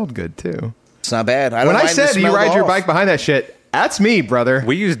kind of smelled good, too. It's not bad. I When don't I mind the said you smell ride your off. bike behind that shit, That's me, brother.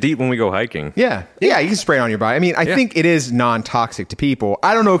 We use DEET when we go hiking. Yeah. Yeah, you can spray it on your body. I mean, I think it is non-toxic to people.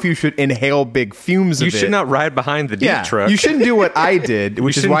 I don't know if you should inhale big fumes of it. You should not ride behind the DEET truck. You shouldn't do what I did,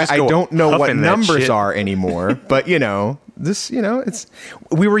 which is why I don't know what numbers shit. are anymore. But, we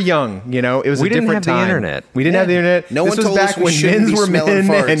were young, it was a different time. The internet. We didn't have the internet. No this one was told back us we when shouldn't men's be were smelling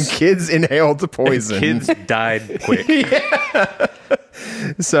men farts. and kids inhaled the poison. Kids died quick.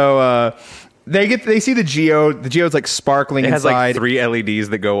 So they see the geode. The geode's like sparkling It has inside. like 3 LEDs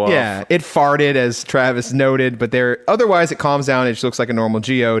that go off. Yeah, it farted, as Travis noted, but otherwise it calms down. It just looks like a normal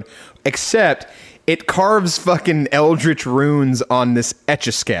geode, except it carves fucking eldritch runes on this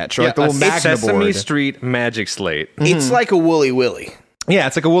Etch-a-Sketch, or like the little magna Sesame board. Street magic slate. It's like a Woolly Willy. Yeah,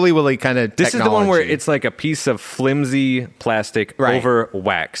 it's like a Woolly Willy kind of This is the one where it's like a piece of flimsy plastic over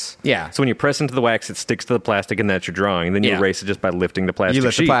wax. Yeah. So when you press into the wax, it sticks to the plastic, and that's your drawing. And then you erase it just by lifting the plastic You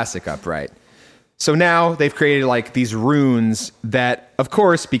lift sheet. the plastic up, right. So now they've created like these runes that, of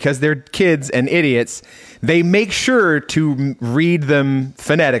course, because they're kids and idiots, they make sure to read them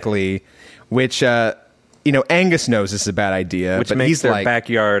phonetically, which, Angus knows this is a bad idea. Which but makes he's their like,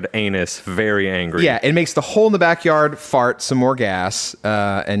 backyard anus very angry. Yeah, it makes the hole in the backyard fart some more gas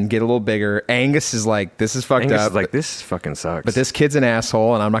and get a little bigger. Angus is like, this is fucked Angus up. is like, this fucking sucks. But this kid's an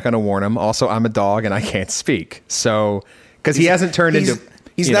asshole, and I'm not going to warn him. Also, I'm a dog, and I can't speak. So, because he hasn't turned into...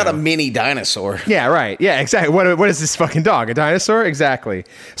 He's not a mini dinosaur. Yeah, right. Yeah, exactly. What is this fucking dog? A dinosaur? Exactly.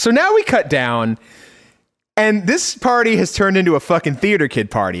 So now we cut down, and this party has turned into a fucking theater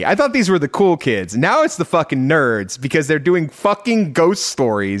kid party. I thought these were the cool kids. Now it's the fucking nerds because they're doing fucking ghost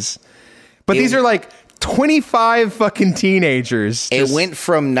stories. But these are like 25 fucking teenagers. It went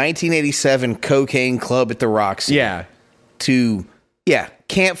from 1987 Cocaine Club at the Roxy to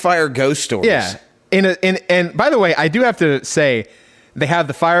campfire ghost stories. Yeah. And by the way, I do have to say, they have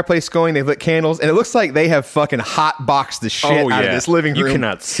the fireplace going, they've lit candles, and it looks like they have fucking hot boxed the shit out of this living room. You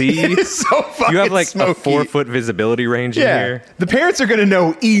cannot see. It's so fucking You have like smoky. a 4-foot visibility range in here. The parents are going to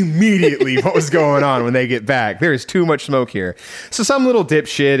know immediately what was going on when they get back. There is too much smoke here. So some little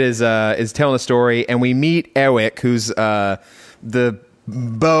dipshit is telling a story, and we meet Ewick, who's the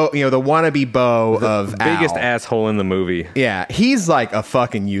beau, the wannabe beau of Biggest Al. asshole in the movie. Yeah, he's like a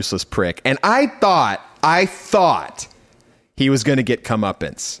fucking useless prick. And I thought he was going to get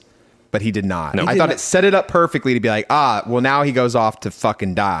comeuppance, but he did not. No. I thought it set it up perfectly to be like, well, now he goes off to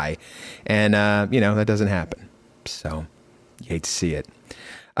fucking die. And, that doesn't happen. So you hate to see it.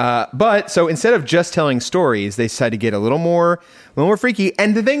 But so instead of just telling stories, they decided to get a little more freaky.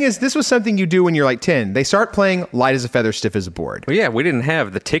 And the thing is, this was something you do when you're like 10. They start playing light as a feather, stiff as a board. Well, yeah, we didn't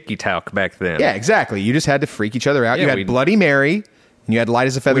have the ticky talk back then. Yeah, exactly. You just had to freak each other out. Yeah, you had Bloody Mary. And you had light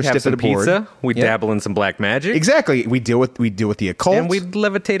as a feather, We'd have stiff as some a board. pizza. We'd dabble in some black magic. Exactly. We deal with the occult. And we'd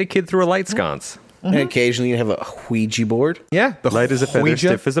levitate a kid through a light sconce. And occasionally you'd have a Ouija board. Yeah, the Light as a feather, Ouija.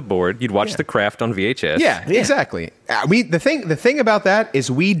 stiff as a board. You'd watch The Craft on VHS. Yeah, exactly. The thing about that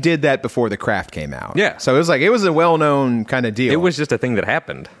is we did that before The Craft came out. Yeah. So it was a well-known kind of deal. It was just a thing that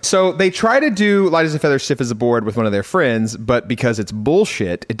happened. So they try to do light as a feather, stiff as a board with one of their friends, but because it's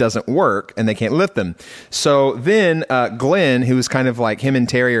bullshit, it doesn't work, and they can't lift them. So then Glenn, who was kind of like him and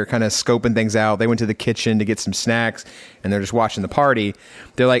Terry are kind of scoping things out, they went to the kitchen to get some snacks, and they're just watching the party.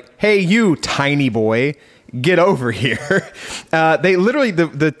 They're like, "Hey, you tiny boy, get over here." They literally,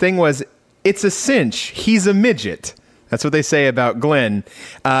 the thing was, it's a cinch. He's a midget. That's what they say about Glenn.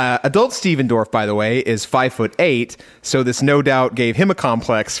 Adult Steven Dorff, by the way, is 5'8", so this no doubt gave him a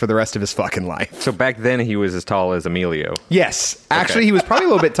complex for the rest of his fucking life. So back then he was as tall as Emilio. Yes. Actually, he was probably a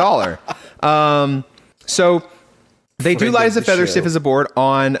little bit taller. So they do light as a feather, stiff as a board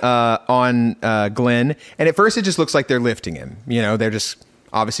on Glenn, and at first it just looks like they're lifting him. They're just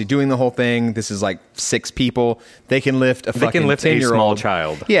obviously doing the whole thing. This is like 6 people. They can lift a fucking 10-year-old. A small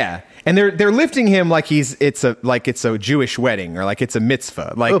child. Yeah. And they're lifting him like it's a Jewish wedding or like it's a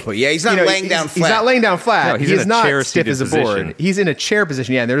mitzvah. Like he's not laying down flat. He's not laying down flat. No, he's he in is a not chair stiff as a board. position. He's in a chair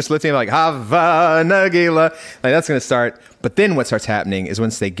position. Yeah, and they're just lifting him like Hava Nagila. Like that's going to start. But then what starts happening is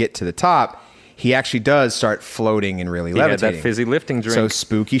once they get to the top, he actually does start floating and really levitating. He had that fizzy lifting drink. So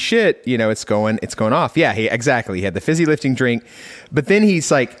spooky shit. It's going off. Yeah, he had the fizzy lifting drink, but then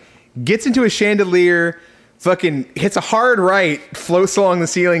he's like gets into a chandelier. Fucking hits a hard right, floats along the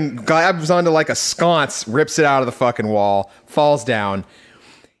ceiling, grabs onto like a sconce, rips it out of the fucking wall, falls down.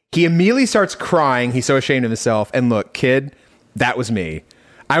 He immediately starts crying. He's so ashamed of himself. And look, kid, that was me.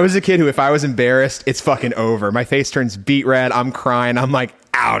 I was a kid who, if I was embarrassed, it's fucking over. My face turns beet red. I'm crying. I'm like,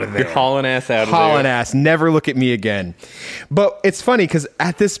 out of there. You're hauling ass out of there. Hauling ass. Never look at me again. But it's funny because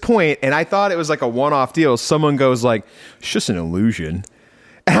at this point, and I thought it was like a one-off deal, someone goes like, it's just an illusion.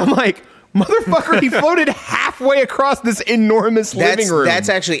 And I'm like, Motherfucker, he floated halfway across this enormous living room. That's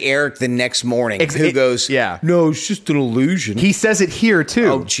actually Eric the next morning who goes, yeah. No, it's just an illusion. He says it here, too.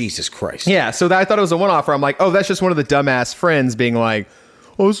 Oh, Jesus Christ. Yeah, so I thought it was a one-offer. I'm like, oh, that's just one of the dumbass friends being like,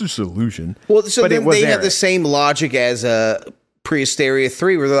 oh, it's just an illusion. Well, so but then they have the same logic as Prehysteria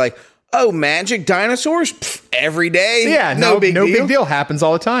 3, where they're like, oh, magic dinosaurs? Pfft, every day? Yeah, no big deal. Happens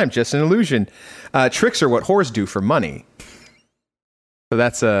all the time. Just an illusion. Tricks are what whores do for money. So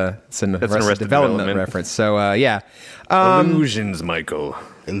that's an Arrested Development reference. So, yeah. Illusions, Michael.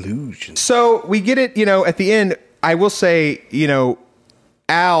 Illusions. So we get it, at the end, I will say,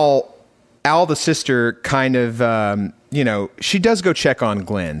 Al, the sister, kind of, she does go check on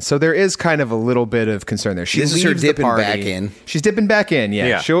Glenn. So there is kind of a little bit of concern there. This is her dipping back in. She's dipping back in,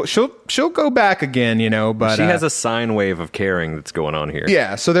 yeah. She'll go back again, but she has a sine wave of caring that's going on here.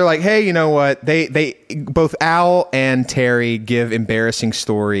 Yeah, so they're like, hey, you know what? They both Al and Terry give embarrassing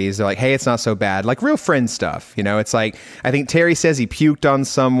stories. They're like, hey, it's not so bad. Like real friend stuff, It's like, I think Terry says he puked on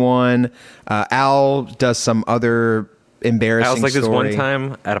someone. Al does some other embarrassing Al's like story. This one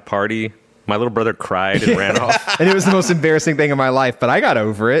time at a party, my little brother cried and ran off. And it was the most embarrassing thing in my life, but I got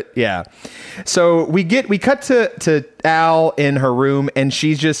over it. Yeah. So we cut to Al in her room, and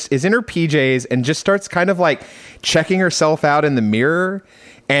she just is in her PJs and just starts kind of like checking herself out in the mirror.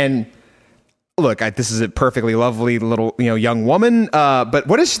 And look, this is a perfectly lovely little, young woman. But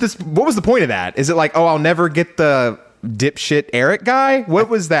what is this? What was the point of that? Is it like, oh, I'll never get the dipshit Eric guy? What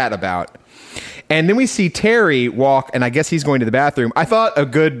was that about? And then we see Terry walk, and I guess he's going to the bathroom. I thought a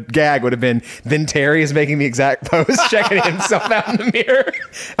good gag would have been, then Terry is making the exact pose, checking himself out in the mirror.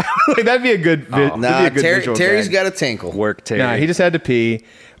 Like, that'd be a good Terry's got a tinkle. Work, Terry. Nah, he just had to pee.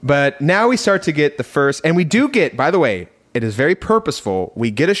 But now we start to get the first, and we do get, by the way, it is very purposeful.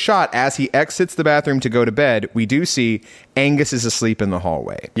 We get a shot as he exits the bathroom to go to bed. We do see Angus is asleep in the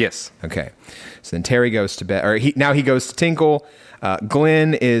hallway. Yes. Okay. So then Terry goes to bed, or now he goes to tinkle.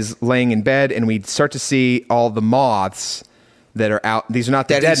 Glenn is laying in bed, and we start to see all the moths that are out. These are not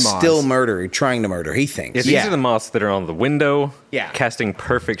the dead moths. Still trying to murder, he thinks. These are the moths that are on the window, yeah, casting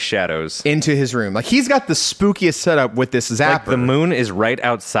perfect shadows into his room. Like, he's got the spookiest setup with this zapper. Like the moon is right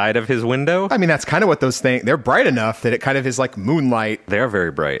outside of his window. I mean, that's kind of what those things, they're bright enough that it kind of is like moonlight. They are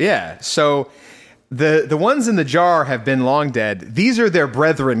very bright. Yeah, so the ones in the jar have been long dead. These are their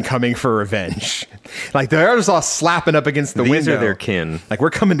brethren coming for revenge. Like, they're just all slapping up against the window. These are their kin. Like, we're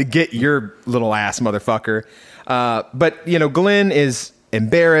coming to get your little ass, motherfucker. But, Glenn is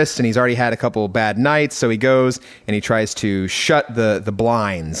embarrassed, and he's already had a couple of bad nights, so he goes and he tries to shut the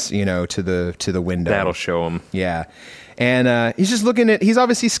blinds, to the window. That'll show him. Yeah. And he's just he's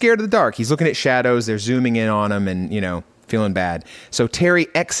obviously scared of the dark. He's looking at shadows. They're zooming in on him and, feeling bad. So Terry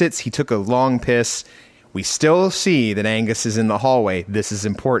exits. He took a long piss. We still see that Angus is in the hallway. This is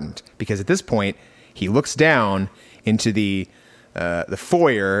important because at this point, he looks down into the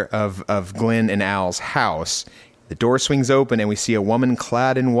foyer of Glenn and Al's house. The door swings open, and we see a woman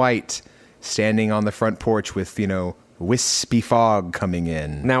clad in white standing on the front porch with, wispy fog coming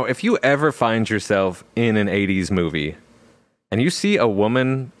in. Now, if you ever find yourself in an 80s movie and you see a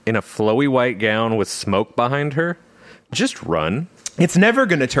woman in a flowy white gown with smoke behind her, just run. It's never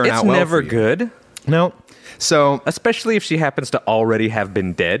going to turn out well. It's never good. No. So, especially if she happens to already have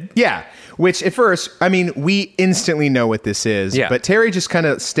been dead. Yeah. Which at first, I mean, we instantly know what this is. Yeah. But Terry just kind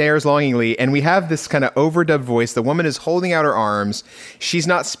of stares longingly, and we have this kind of overdubbed voice. The woman is holding out her arms. She's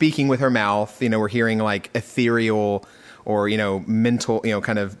not speaking with her mouth. We're hearing like ethereal or, mental,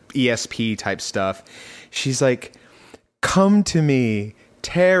 kind of ESP type stuff. She's like, come to me,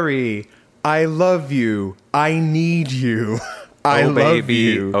 Terry. I love you. I need you. I love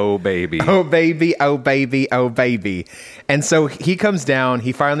you. Oh, baby. Oh, baby. Oh, baby. Oh, baby. And so he comes down.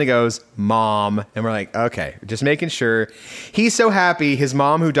 He finally goes, Mom. And we're like, okay, just making sure. He's so happy. His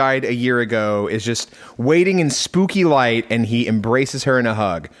mom, who died a year ago, is just waiting in spooky light, and he embraces her in a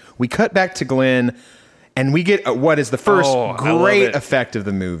hug. We cut back to Glenn, and we get what is the first great effect of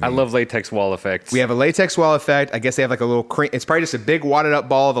the movie. I love latex wall effects. We have a latex wall effect. I guess they have like a little it's probably just a big wadded up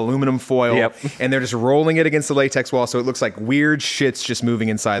ball of aluminum foil. Yep. And they're just rolling it against the latex wall, so it looks like weird shit's just moving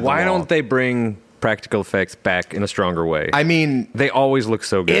inside the wall. Why don't they bring practical effects back in a stronger way? I mean, they always look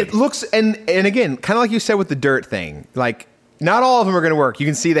so good. It looks, and again, kind of like you said with the dirt thing, like not all of them are going to work. You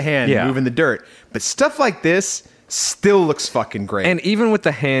can see the hand moving the dirt, but stuff like this still looks fucking great. And even with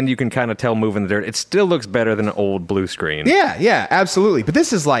the hand, you can kind of tell moving the dirt. It still looks better than an old blue screen. Yeah, absolutely. But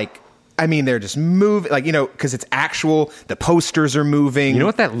this is like, I mean, they're just moving, like, because it's actual. The posters are moving. You know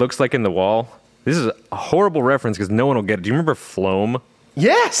what that looks like in the wall? This is a horrible reference because no one will get it. Do you remember Floam?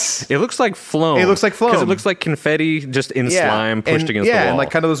 Yes. It looks like Floam. It looks like Floam. Because it looks like confetti just in slime pushed against the wall. Yeah, and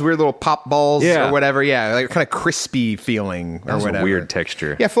like kind of those weird little pop balls Yeah. or whatever. Yeah, like kind of crispy feeling or That was whatever. a weird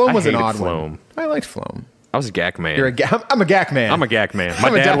texture. Yeah, Floam I was an hated odd Floam. one. I liked Floam. I was a gack man. I'm a gack man. I'm a gack man. My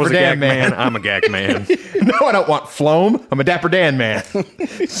I'm a dad was a Dapper gack Dan man. man. I'm a gack man. No, I don't want Floam. I'm a Dapper Dan man.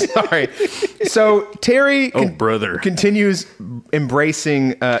 Sorry. So Terry brother. continues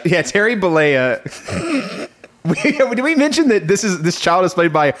embracing. Terry Bollea. Did we mention that this child is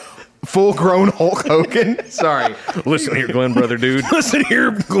played by full-grown Hulk Hogan? Sorry. Listen here, Glenn, brother, dude. Listen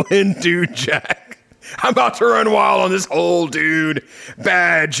here, Glenn, dude, Jack. I'm about to run wild on this whole dude.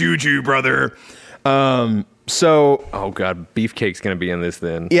 Bad juju, brother. So Oh god, Beefcake's gonna be in this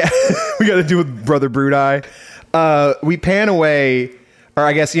then. yeah, we got to do with Brother Brood Eye. We pan away, or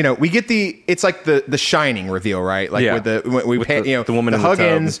I guess we get it's like the Shining reveal, right? Like Yeah. when we With pan, the woman the in the tub.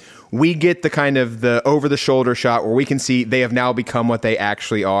 Huggins. We get the kind of the over the shoulder shot where we can see they have now become what they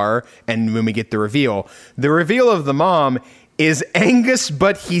actually are, and when we get the reveal of the mom is Angus,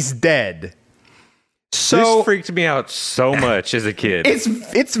 but he's dead. So This freaked me out so much as a kid. it's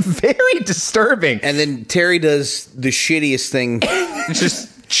very disturbing. And then Terry does the shittiest thing.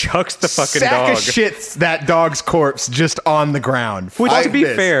 Just chucks the fucking Sack dog. of shits that dog's corpse just on the ground. Which, to be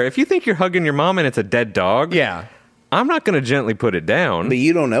This. fair, if you think you're hugging your mom and it's a dead dog, Yeah. I'm not going to gently put it down. But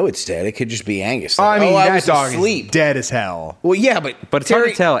you don't know it's dead. It could just be Angus. I mean, I that was dog asleep. is dead as hell. Well, yeah, but But it's hard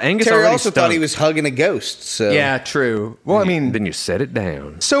to tell. Angus Terry already also thought he stunk. was hugging a ghost. So Yeah, true. Well, I mean, Then you set it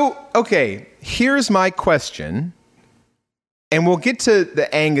down. so, okay, here's my question. And we'll get to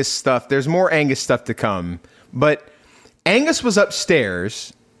the Angus stuff. There's more Angus stuff to come. But Angus was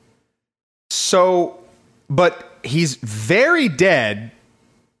upstairs. So, but he's very dead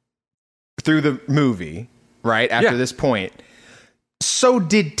through the movie, right? After Yeah. this point. So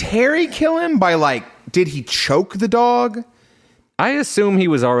did Terry kill him by did he choke the dog? I assume he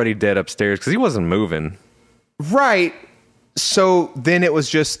was already dead upstairs because he wasn't moving. Right. So then it was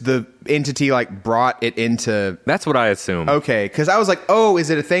just the entity brought it into. That's what I assume. Okay, because I was like, oh, is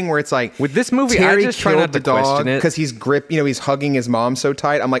it a thing where it's like With this movie, Terry I just try killed not to the dog question it. because he's he's hugging his mom so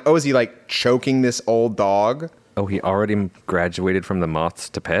tight. I'm like, oh, is he choking this old dog? Oh, he already graduated from the moths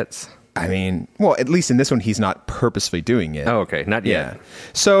to pets? I mean, well, at least in this one, he's not purposely doing it. Oh, okay. Not Yeah. yet.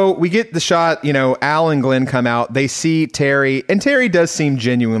 So we get the shot, Al and Glenn come out. They see Terry, and Terry does seem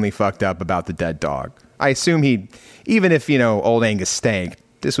genuinely fucked up about the dead dog. I assume even if, old Angus stank,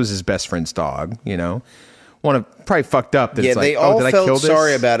 this was his best friend's dog, probably fucked up that yeah, it's like, they all did I kill felt this?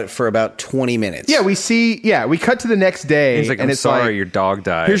 sorry about it for about 20 minutes. Yeah, we cut to the next day. He's like, and I'm it's sorry, like, your dog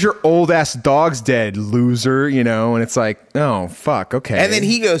died. here's your old ass dog's dead, loser, and it's like, oh, fuck, okay. And then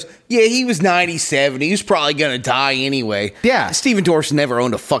he goes, yeah, he was 97. He was probably going to die anyway. Yeah. Steven Dorff's never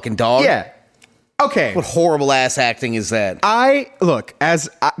owned a fucking dog. Yeah. Okay. What horrible ass acting is that?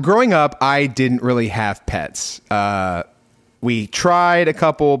 Growing up, I didn't really have pets. We tried a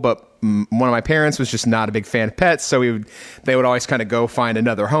couple, but one of my parents was just not a big fan of pets, so they would always kind of go find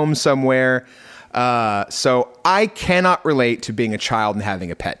another home somewhere. So I cannot relate to being a child and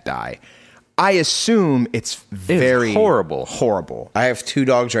having a pet die. I assume it's very horrible. Horrible. I have 2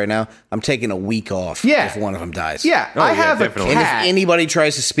 dogs right now. I'm taking a week off if one of them dies. Yeah, Oh, I yeah, have definitely. a And if cat. anybody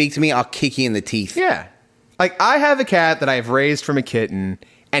tries to speak to me, I'll kick you in the teeth. Yeah. I have a cat that I've raised from a kitten,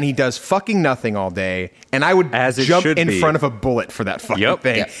 and he does fucking nothing all day, and I would As it jump should in be. front of a bullet for that fucking Yep.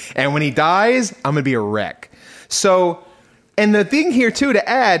 thing. Yep. And when he dies, I'm going to be a wreck. So, and the thing here, too, to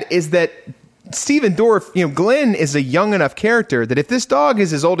add is that Steven Dorff, Glenn is a young enough character that if this dog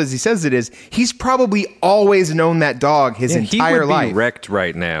is as old as he says it is, he's probably always known that dog his entire he would life. be wrecked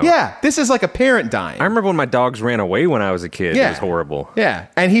right now. Yeah, this is like a parent dying. I remember when my dogs ran away when I was a kid. Yeah. It was horrible. Yeah.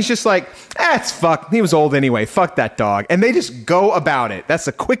 And he's just like, it's fuck. He was old anyway. Fuck that dog. And they just go about it. That's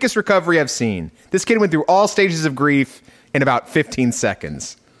the quickest recovery I've seen. This kid went through all stages of grief in about 15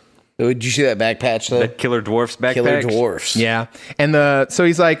 seconds. Did you see that back patch, though? That Killer Dwarfs backpack. Killer Dwarfs. Yeah. And so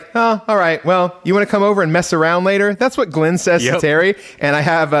he's like, oh, all right. Well, you want to come over and mess around later? That's what Glenn says to Yep. Terry. And I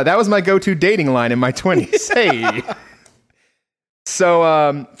have, that was my go-to dating line in my 20s. Hey.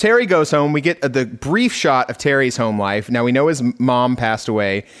 So Terry goes home. We get the brief shot of Terry's home life. Now we know his mom passed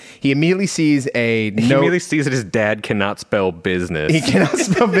away. He immediately sees a He note. immediately sees that his dad cannot spell business. He cannot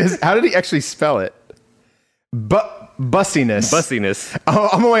spell business. How did he actually spell it? Bussiness. Bussiness. Oh,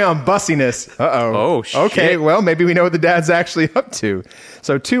 I'm away on bussiness. Uh-oh. Oh, shit. Okay, well, maybe we know what the dad's actually up to.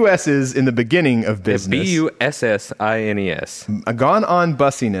 So 2 S's in the beginning of business. Bussines. Gone on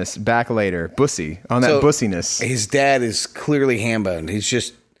bussiness, back later. Bussy. On that So, bussiness. His dad is clearly ham-boned. His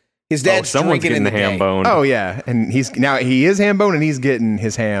dad's Someone's drinking in getting the the ham day. bone. Oh, yeah. And he is ham boned and he's getting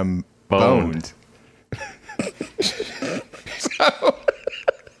his ham boned. Boned.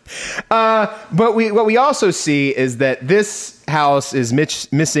 But what we also see is that this house is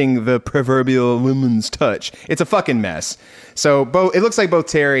missing the proverbial woman's touch. It's a fucking mess. So it looks like both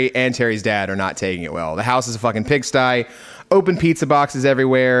Terry and Terry's dad are not taking it well. The house is a fucking pigsty. Open pizza boxes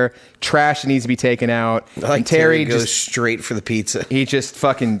everywhere. Trash that needs to be taken out. Like Terry goes straight for the pizza. He just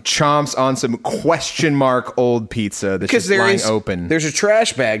fucking chomps on some question mark old pizza that's just lying open. There's a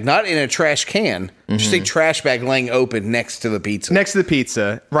trash bag, not in a trash can. Just a trash bag laying open next to the pizza. Next to the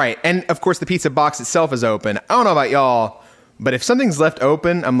pizza, right. And, of course, the pizza box itself is open. I don't know about y'all, but if something's left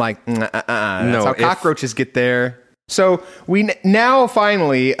open, I'm like, That's how cockroaches get there. So we now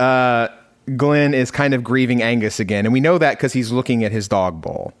finally... Glenn is kind of grieving Angus again, and we know that because he's looking at his dog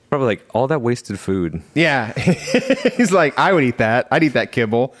bowl. Probably like, all that wasted food. Yeah. He's like, I would eat that. I'd eat that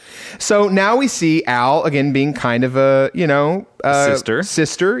kibble. So now we see Al, again, being kind of a, sister,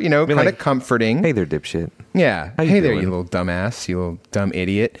 kind of comforting. Hey there, dipshit. Yeah. Hey there, you little dumbass, you little dumb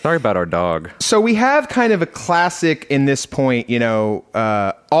idiot. Sorry about our dog. So we have kind of a classic in this point,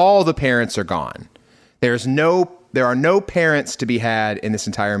 all the parents are gone. There are no parents to be had in this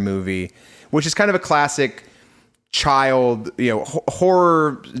entire movie, which is kind of a classic child,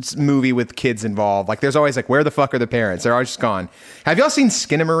 horror movie with kids involved. Like, there's always like, where the fuck are the parents? They're always just gone. Have y'all seen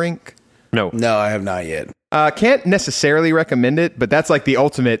Skinamarink? No, I have not yet. Can't necessarily recommend it, but that's like the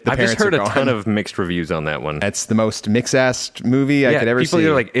ultimate. I've just heard a ton of mixed reviews on that one. That's the most mixed-assed movie I could ever see.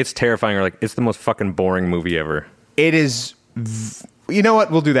 People are like, it's terrifying, or like, it's the most fucking boring movie ever. It is. You know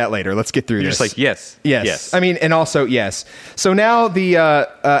what? We'll do that later. Let's get through this. You're just like, yes. I mean, and also, yes. So now the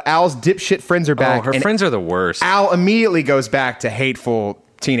Al's dipshit friends are back. Oh, her friends are the worst. Al immediately goes back to hateful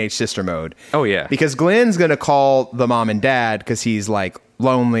teenage sister mode. Oh, yeah. Because Glenn's going to call the mom and dad because he's, like,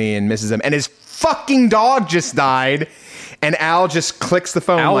 lonely and misses them. And his fucking dog just died. And Al just clicks the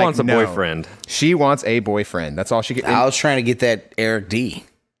phone. Al wants a boyfriend. She wants a boyfriend. That's all she gets. Al's trying to get that Eric D.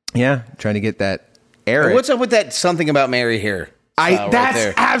 Yeah, trying to get that Eric. And what's up with that something about Mary here?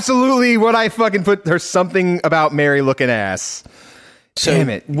 That's absolutely what I fucking put. There's something about Mary looking ass. So damn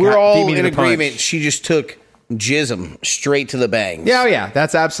it. We're all in agreement. She just took jism straight to the bangs. Yeah.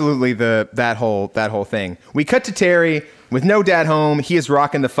 That's absolutely that whole thing. We cut to Terry with no dad home. He is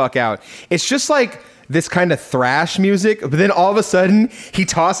rocking the fuck out. It's just like this kind of thrash music, but then all of a sudden he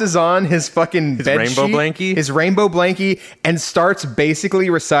tosses on his fucking bed rainbow sheet, blankie, his rainbow blankie, and starts basically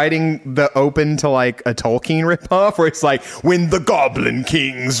reciting the open to like a Tolkien ripoff, where it's like, when the Goblin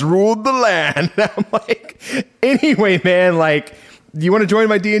Kings ruled the land. And I'm like, anyway, man, like, you want to join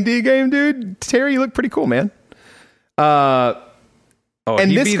my D&D game, dude? Terry, you look pretty cool, man. And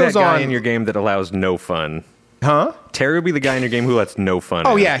this be goes that guy in your game that allows no fun. Huh? Terry would be the guy in your game who lets no fun.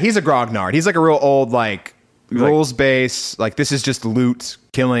 Oh, yeah, he's a grognard. He's like a real old, like rules-based, like, this is just loot,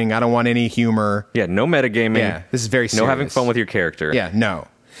 killing, I don't want any humor. Yeah, no metagaming. Yeah, this is very serious. No having fun with your character. Yeah, no.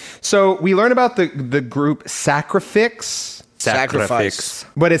 So we learn about the group Sacrifice.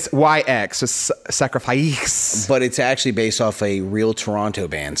 But it's YX, so Sacrifice. But it's actually based off a real Toronto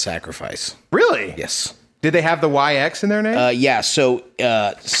band, Sacrifice. Really? Yes. Did they have the YX in their name? Yeah, so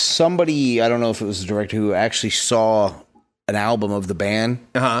somebody, I don't know if it was the director, who actually saw an album of the band.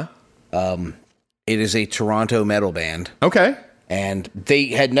 Uh-huh. It is a Toronto metal band. Okay. And they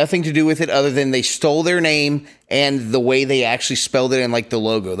had nothing to do with it other than they stole their name and the way they actually spelled it and like the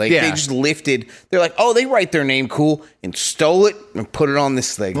logo. Like they just lifted, they're like, oh, they write their name cool, and stole it and put it on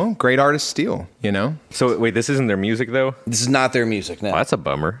this thing. Well, great artists steal, So wait, this isn't their music though? This is not their music, no. Oh, that's a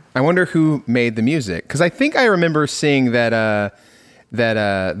bummer. I wonder who made the music, because I think I remember seeing that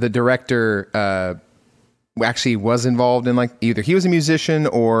the director actually was involved in, like, either he was a musician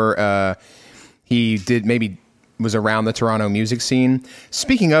or he was around the Toronto music scene.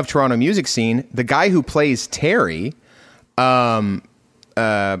 Speaking of Toronto music scene, the guy who plays Terry, whose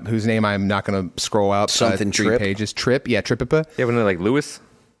name I'm not going to scroll out. Something 3 Tripp. pages. Tripp. Yeah, Trippipa. Yeah, wasn't it like Lewis?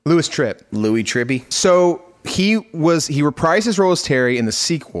 Louis Tripp. Louis Trippy. So he reprised his role as Terry in the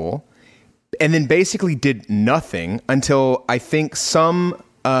sequel, and then basically did nothing until I think some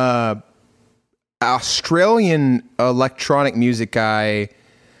Australian electronic music guy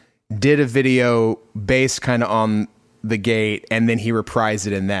did a video based kind of on The Gate, and then he reprised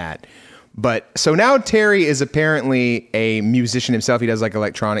it in that. But so now Terry is apparently a musician himself. He does like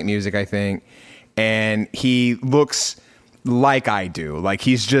electronic music, I think, and he looks like I do. Like,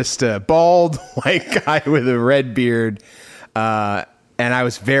 he's just a bald white guy with a red beard. And I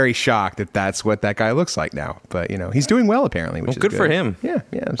was very shocked that that's what that guy looks like now. But, he's doing well, apparently, which is good for him. Yeah.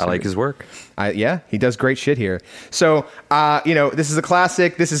 I like his work. He does great shit here. So, this is a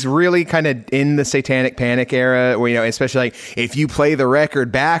classic. This is really kind of in the Satanic Panic era, where, especially like if you play the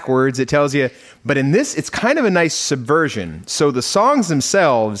record backwards, it tells you. But in this, it's kind of a nice subversion. So the songs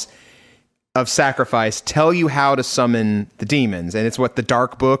themselves, of sacrifice tell you how to summon the demons, and it's what the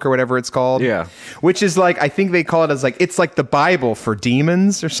Dark Book or whatever it's called. Yeah. Which is like, I think they call it as like, it's like the Bible for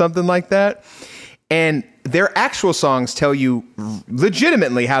demons or something like that. And their actual songs tell you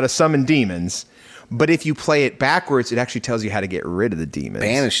legitimately how to summon demons, but if you play it backwards, it actually tells you how to get rid of the demons.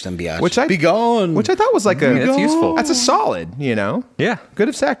 Banish them, biatch. Which I Be gone. Which I thought was like that's useful. That's a solid, you know. Yeah. Good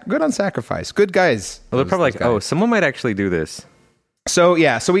on sacrifice. Good guys. Well, they're probably Those like, guys. someone might actually do this. So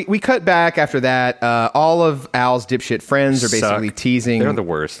yeah, so we cut back after that. All of Al's dipshit friends are basically Suck. teasing. They're the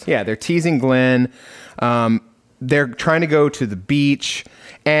worst. Yeah, they're teasing Glenn. They're trying to go to the beach,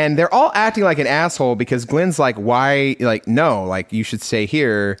 and they're all acting like an asshole because Glenn's like, "Why? Like, no, like you should stay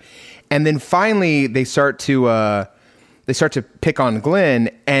here." And then finally, they start to pick on Glenn,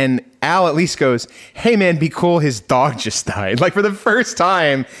 and Al at least goes, "Hey man, be cool. His dog just died." Like for the first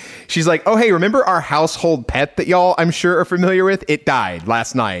time, she's like, "Oh hey, remember our household pet that y'all I'm sure are familiar with? It died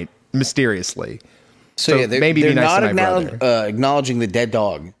last night mysteriously." So yeah, they're maybe be nice not to my brother. acknowledging the dead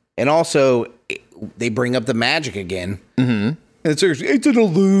dog, and also they bring up the magic again. Mm-hmm. It's an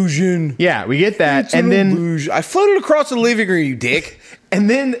illusion. Yeah, we get that, It's and an then illusion. I floated across the living room, you dick. and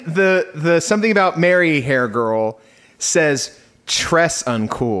then the something about Mary hair girl says Tress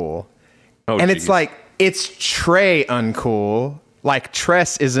uncool. Oh, And geez. it's like, it's Trey uncool. Like,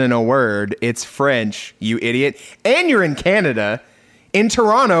 Tress isn't a word. It's French, you idiot. And you're in Canada, in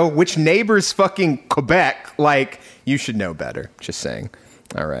Toronto, which neighbors fucking Quebec. Like, you should know better. Just saying.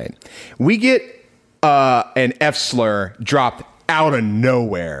 All right. We get an F slur dropped out of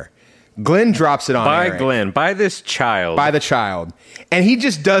nowhere. Glenn drops it on by Eric. Glenn, by this child, By the child. And he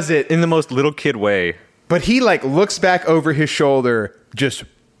just does it, in the most little kid way. but he like looks back over his shoulder, just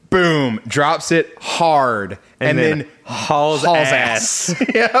boom, drops it hard, and then hauls ass.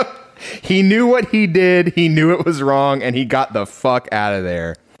 Yep. He knew what he did. He knew it was wrong, and he got the fuck out of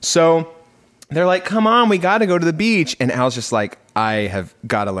there. So they're like, come on, we got to go to the beach. And Al's just like, I have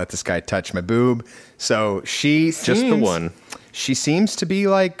got to let this guy touch my boob. So Just the one. She seems to be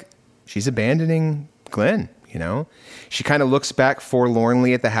like, she's abandoning Glenn, you know? She kind of looks back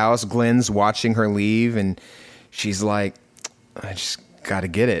forlornly at the house. Glenn's watching her leave, and she's like, I just got to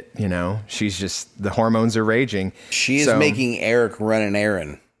get it, you know? She's just, the hormones are raging. She is So- making Eric run an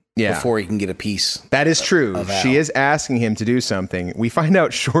errand before he can get a piece. That is true. of Al. She is asking him to do something. We find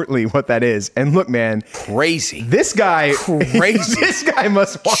out shortly what that is. And look, man, Crazy. this guy, Crazy. this guy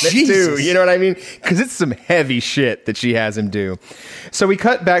must want it Jesus. too. You know what I mean? Because it's some heavy shit that she has him do. So we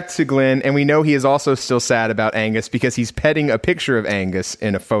cut back to Glenn, and we know he is also still sad about Angus because he's petting a picture of Angus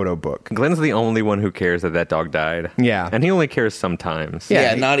in a photo book. Glenn's the only one who cares that dog died. Yeah. And he only cares sometimes.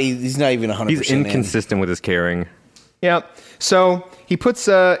 Yeah, He's not even 100%. He's inconsistent with his caring. Yeah. So he puts,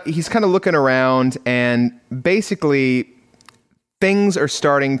 he's kind of looking around, and basically things are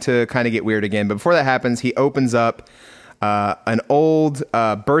starting to kind of get weird again. But before that happens, he opens up an old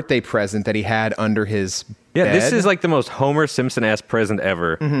birthday present that he had under his bed. This is like the most Homer Simpson-ass present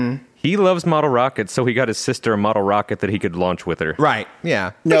ever. Mm-hmm. He loves model rockets, so he got his sister a model rocket that he could launch with her. Right.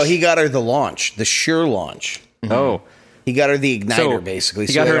 Yeah. No, he got her the launch, the sure launch. Oh, He got her the igniter, So, basically,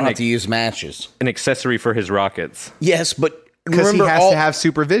 he so got they her don't an have to use matches. an accessory for his rockets. Yes, but Because he remember, has to have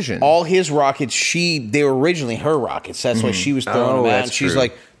supervision. all his rockets, they were originally her rockets. That's why she was throwing Oh, them out. that's And she's true.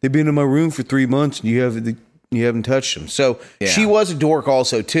 like, they've been in my room for 3 months, and you haven't touched them. So she was a dork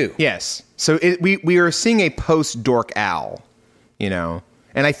also, too. Yes. So we are seeing a post-dork Al, you know.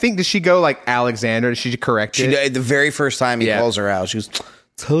 And I think, does she go like Alexander? Does she correct it? The very first time he Yeah. calls her out, she goes,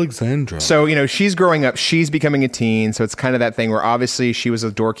 it's Alexandra. So, you know, she's growing up. She's becoming a teen. So it's kind of that thing where obviously she was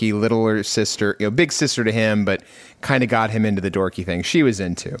a dorky littler sister, you know, big sister to him, but kind of got him into the dorky thing she was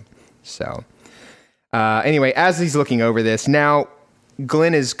into. So anyway, as he's looking over this, now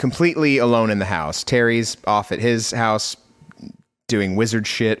Glenn is completely alone in the house. Terry's off at his house doing wizard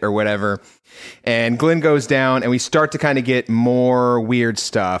shit or whatever. And Glenn goes down, and we start to kind of get more weird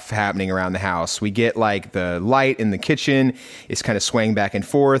stuff happening around the house. We get like the light in the kitchen is kind of swaying back and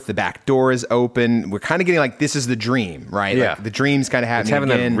forth. The back door is open. We're kind of getting like, this is the dream, right? Yeah. Like, the dream's kind of It's happening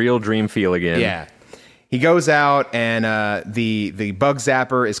having again. that real dream feel again. Yeah. He goes out, and the bug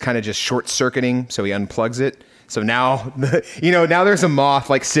zapper is kind of just short circuiting, so he unplugs it. So now, now there's a moth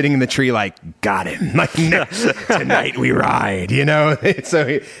like sitting in the tree, like, got him. Like, tonight we ride, you know?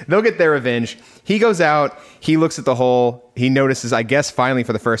 So they'll get their revenge. He goes out, he looks at the hole, he notices, I guess, finally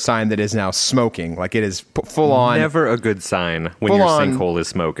for the first time, that it is now smoking. Like, it is full on. Never a good sign when Full your on- sinkhole is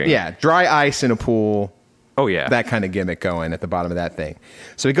smoking. Yeah, dry ice in a pool. Oh, yeah. That kind of gimmick going at the bottom of that thing.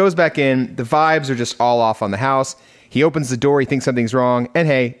 So he goes back in. The vibes are just all off on the house. He opens the door. He thinks something's wrong. And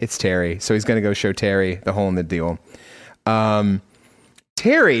hey, it's Terry. So he's going to go show Terry the hole in the deal.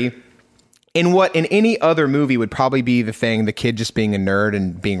 Terry in what in any other movie would probably be the thing, the kid just being a nerd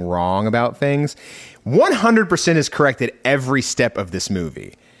and being wrong about things, 100% is correct at every step of this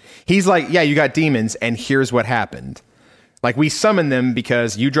movie. He's like, yeah, you got demons, and here's what happened. Like, we summoned them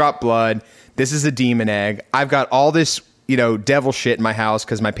because you dropped blood. This is a demon egg. I've got all this, devil shit in my house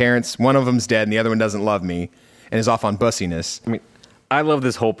because my parents, one of them's dead and the other one doesn't love me and is off on bussiness. I mean, I love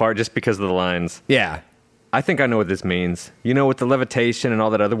this whole part just because of the lines. Yeah. I think I know what this means. With the levitation and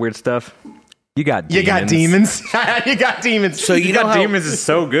all that other weird stuff. You got demons. You got demons. You got demons. So you know how demons is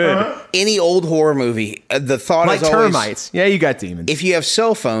so good. Any old horror movie, the thought like is always, termites. Yeah, you got demons. if you have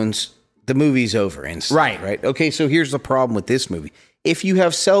cell phones, the movie's over instantly. Right. Okay, so here's the problem with this movie. If you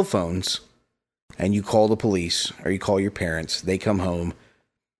have cell phones and you call the police or you call your parents, they come home.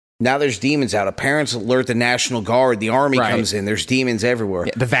 Now there's demons out. Parents alert the National Guard. The army comes in. There's demons everywhere.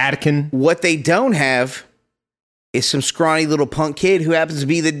 Yeah, the Vatican. What they don't have is some scrawny little punk kid who happens to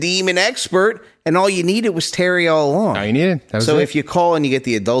be the demon expert, and all you needed was Terry all along. All you needed. That was so it. if you call and you get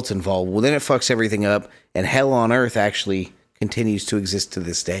the adults involved, well, then it fucks everything up, and hell on earth actually continues to exist to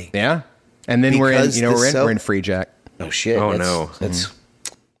this day. Yeah. And then we're in Free Jack. Oh shit! Oh,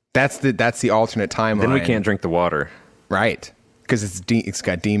 That's That's the alternate timeline. Then we can't drink the water. Right. Because it's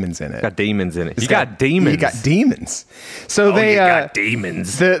got demons in it. Got demons in it. You got demons. You got demons. So you got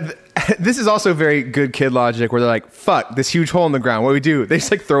demons. This is also very good kid logic where they're like, fuck, this huge hole in the ground. What do we do? They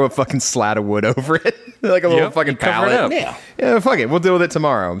just like throw a fucking slat of wood over it. Like a little fucking pallet. Yeah, fuck it. We'll deal with it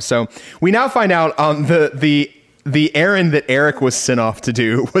tomorrow. So we now find out the errand that Eric was sent off to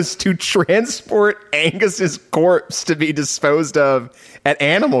do was to transport Angus's corpse to be disposed of at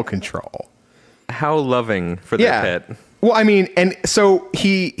animal control. How loving for their pet. Well, I mean, and so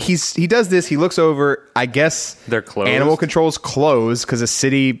he does this. He looks over. I guess they're closed. Animal control's closed because a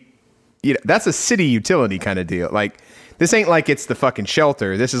city, that's a city utility kind of deal. Like, this ain't like it's the fucking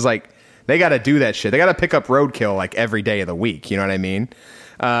shelter. This is like they got to do that shit. They got to pick up roadkill like every day of the week. You know what I mean?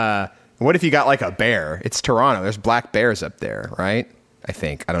 What if you got like a bear? It's Toronto. There's black bears up there, right? I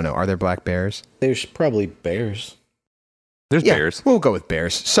think. I don't know. Are there black bears? There's probably bears. There's bears. We'll go with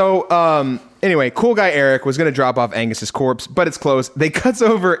bears. So, anyway, cool guy Eric was going to drop off Angus's corpse, but it's closed. They cuts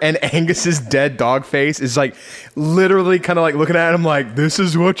over and Angus's dead dog face is like literally kind of like looking at him like, this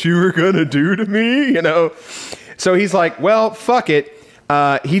is what you were going to do to me, So he's like, well, fuck it.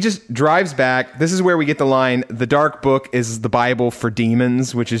 He just drives back. This is where we get the line, the dark book is the Bible for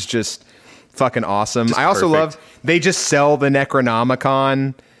demons, which is just fucking awesome. I also love, they just sell the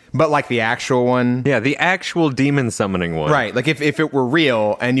Necronomicon, but like the actual one. Yeah, the actual demon summoning one. Right. Like if it were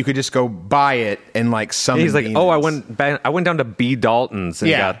real and you could just go buy it and like summon he's like, demons. oh, I went down to B. Dalton's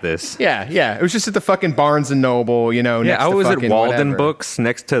and got this. Yeah. It was just at the fucking Barnes and Noble, Yeah, I was at Walden whatever. Books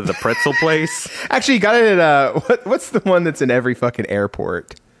next to the pretzel place. Actually, you got it at, what's the one that's in every fucking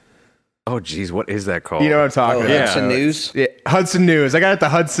airport? Oh, geez, what is that called? You know what I'm talking about? Hudson News? Yeah, Hudson News. I got it at the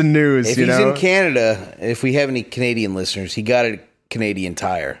Hudson News, If he's in Canada, if we have any Canadian listeners, he got it at Canadian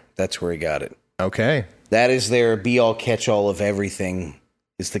Tire. That's where he got it. Okay. That is their be-all, catch-all of everything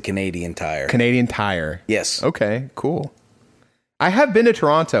is the Canadian Tire. Canadian Tire. Yes. Okay, cool. I have been to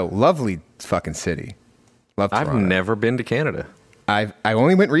Toronto. Lovely fucking city. Love Toronto. I've never been to Canada. I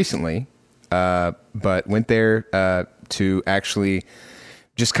only went recently, but went there to actually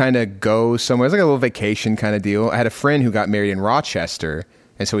just kind of go somewhere. It was like a little vacation kind of deal. I had a friend who got married in Rochester,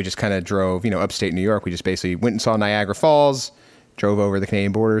 and so we just kind of drove, upstate New York. We just basically went and saw Niagara Falls, drove over the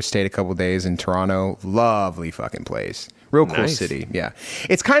Canadian border, stayed a couple days in Toronto. Lovely fucking place. Real cool city. Yeah.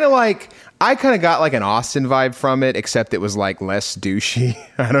 It's kind of like, I kind of got like an Austin vibe from it, except it was like less douchey.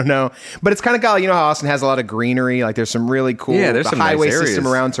 I don't know. But it's kind of got, how Austin has a lot of greenery. Like there's some really cool, there's the some highway nice system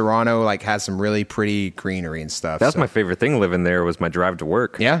areas. around Toronto like has some really pretty greenery and stuff. That's my favorite thing living there was my drive to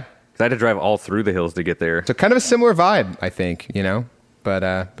work. Yeah. Because I had to drive all through the hills to get there. So kind of a similar vibe, I think,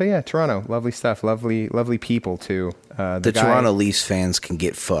 But yeah, Toronto, lovely stuff, lovely people too. The Toronto Leafs fans can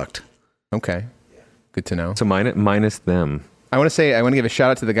get fucked. Okay, good to know. So minus them. I want to give a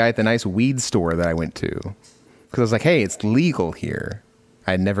shout out to the guy at the nice weed store that I went to, because I was like, hey, it's legal here.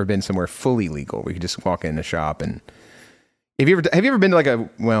 I had never been somewhere fully legal. We could just walk in a shop and. Have you ever been to like I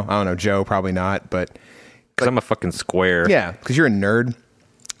don't know, Joe, probably not, but. Because I'm a fucking square. Yeah, because you're a nerd.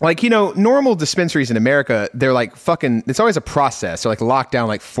 Like, normal dispensaries in America, they're like fucking, it's always a process. They're like locked down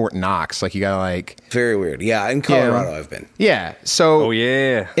like Fort Knox. Like you gotta like. Very weird. Yeah, in Colorado I've been. Yeah. So. Oh,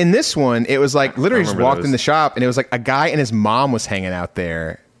 yeah. In this one, it was like literally just walked those. in the shop and it was like a guy and his mom was hanging out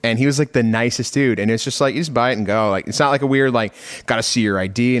there. And he was like the nicest dude. And it's just like, you just buy it and go. Like, it's not like a weird, like, gotta see your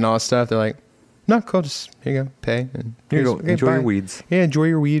ID and all that stuff. They're like, No, cool. Just here you go. Pay. And Here you go. okay, Enjoy bye. your weeds. Yeah, enjoy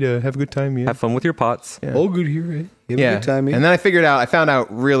your weed. Have a good time. Yeah. Have fun with your pots. Yeah. All good here, right? Have a Yeah. good time, And then I found out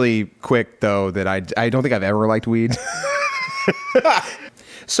really quick though that I don't think I've ever liked weed.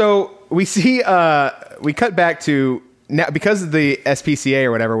 So we see we cut back to now because the SPCA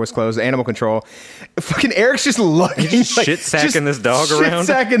or whatever was closed, animal control. Fucking Eric's just lugging Shit-sacking this dog around.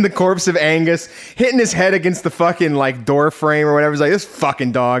 Shit-sacking the corpse of Angus, hitting his head against the fucking like door frame or whatever. He's like, this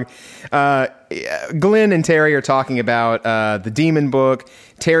fucking dog. Glenn and Terry are talking about the demon book.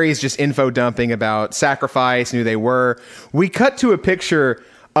 Terry's just info dumping about sacrifice and who they were. We cut to a picture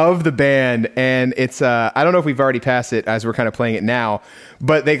of the band, and it's I don't know if we've already passed it as we're kind of playing it now,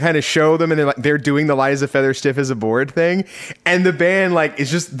 but they kind of show them and they're doing the light as a feather, stiff as a board thing, and the band like is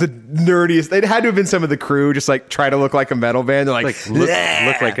just the nerdiest. It had to have been some of the crew just like try to look like a metal band. They're like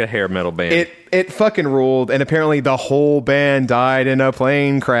Look like a hair metal band. It fucking ruled, and apparently the whole band died in a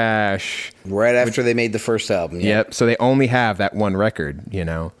plane crash. Right after they made the first album. Yeah. Yep. So they only have that one record, you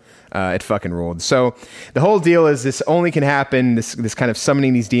know. It fucking ruled. So the whole deal is this only can happen, this kind of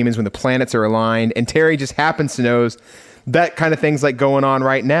summoning these demons when the planets are aligned. And Terry just happens to know that kind of thing's like going on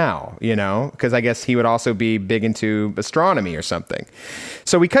right now, you know, because I guess he would also be big into astronomy or something.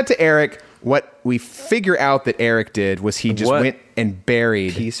 So we cut to Eric. What we figure out that Eric did was he just went and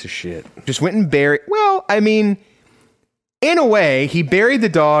buried. Piece of shit. Just went and buried. Well, I mean, in a way, he buried the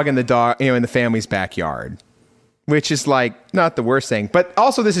dog in the family's backyard. Which is like not the worst thing, but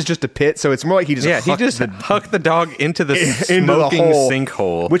also this is just a pit, so it's more like he just hucked the dog into the smoking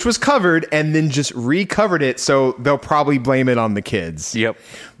sinkhole, which was covered, and then just recovered it. So they'll probably blame it on the kids. Yep.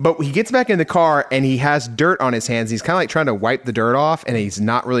 But he gets back in the car and he has dirt on his hands. He's kind of like trying to wipe the dirt off, and he's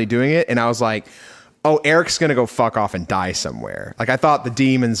not really doing it. And I was like, "Oh, Eric's gonna go fuck off and die somewhere." Like I thought the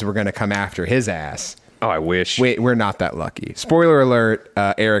demons were gonna come after his ass. Oh, I wish. Wait, we're not that lucky. Spoiler alert: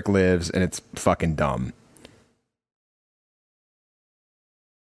 Eric lives, and it's fucking dumb.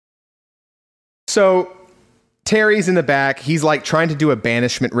 So Terry's in the back. He's like trying to do a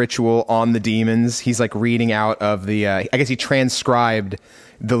banishment ritual on the demons. He's like reading out of the, I guess he transcribed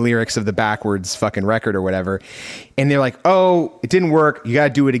the lyrics of the backwards fucking record or whatever. And they're like, oh, it didn't work. You got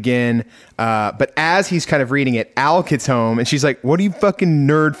to do it again. But as he's kind of reading it, Al gets home and she's like, what are you fucking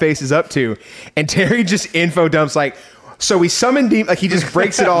nerd faces up to? And Terry just info dumps like, so we summoned demon, like he just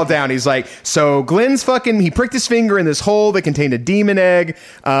breaks it all down. He's like, so Glenn's he pricked his finger in this hole that contained a demon egg,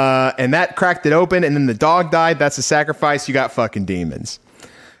 and that cracked it open, and then the dog died. That's a sacrifice. You got fucking demons.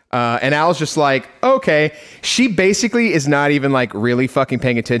 And Al's just like, okay. She basically is not even like really fucking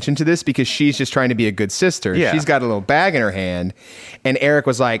paying attention to this because she's just trying to be a good sister. Yeah. She's got a little bag in her hand. And Eric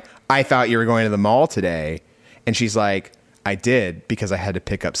was like, I thought you were going to the mall today. And she's like, I did because I had to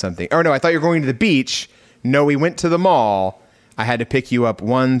pick up something. Or no, I thought you were going to the beach. No, we went to the mall. I had to pick you up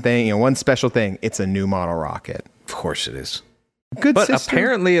one thing, one special thing. It's a new model rocket. Of course it is. Good But sister.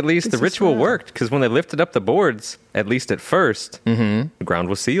 apparently, at least Good the ritual sister. worked because when they lifted up the boards, at least at first, the ground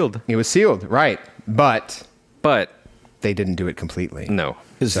was sealed. It was sealed, right. But But they didn't do it completely. no.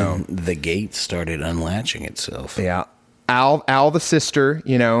 Because the gate started unlatching itself. Yeah. Al the sister,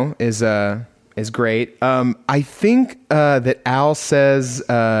 is great. I think that Al says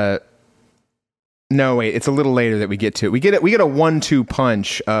no, wait, it's a little later that we get to it. We get a 1-2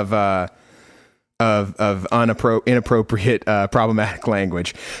 punch of inappropriate problematic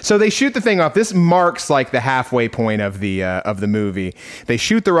language. So they shoot the thing off. This marks like the halfway point of the movie. They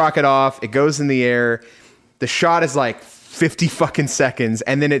shoot the rocket off, it goes in the air. The shot is like 50 fucking seconds,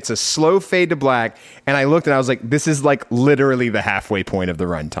 and then it's a slow fade to black. And I looked and I was like, this is like literally the halfway point of the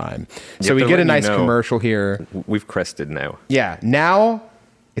runtime. So we get a nice commercial here. We've crested now. Yeah. Now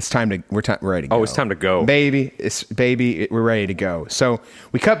it's time to we're ready to go. Oh, it's time to go. Baby, we're ready to go. So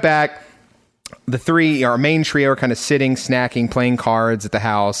we cut back. The three, our main trio, are kind of sitting, snacking, playing cards at the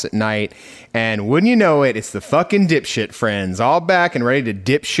house at night. And wouldn't you know it, it's the fucking dipshit friends, all back and ready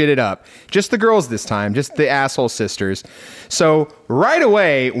to dipshit it up. Just the girls this time, just the asshole sisters. So right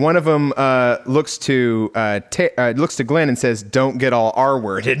away, one of them looks to Glenn and says, "Don't get all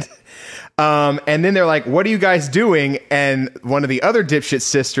R-worded." And then they're like, "What are you guys doing?" And one of the other dipshit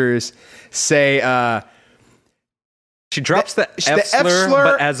sisters say, She drops the F slur,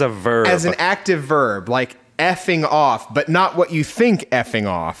 but as a verb. As an active verb, like effing off, but not what you think effing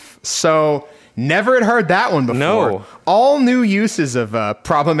off. So never had heard that one before. No. All new uses of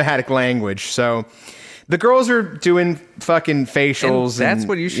problematic language. So the girls are doing fucking facials. And that's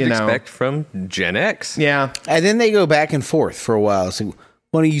what you should expect from Gen X. Yeah. And then they go back and forth for a while. So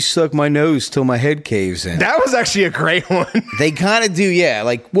why don't you suck my nose till my head caves in? That was actually a great one. They kind of do, yeah.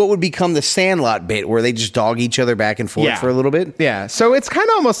 Like what would become the Sandlot bit where they just dog each other back and forth for a little bit. Yeah. So it's kind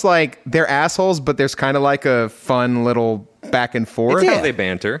of almost like they're assholes, but there's kind of like a fun little back and forth. It's how they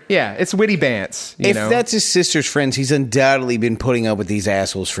banter. Yeah. It's witty bants. If that's his sister's friends, he's undoubtedly been putting up with these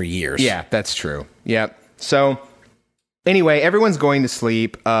assholes for years. Yeah, that's true. Yep. So anyway, everyone's going to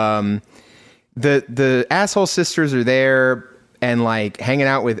sleep. The asshole sisters are there and like hanging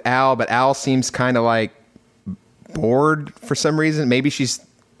out with Al, but Al seems kind of like bored for some reason. Maybe she's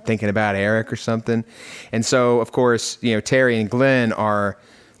thinking about Eric or something. And so, of course, Terry and Glenn are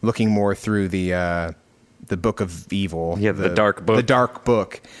looking more through the book of evil. Yeah, the dark book. The dark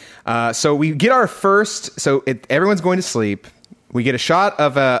book. So we get our first. So everyone's going to sleep. We get a shot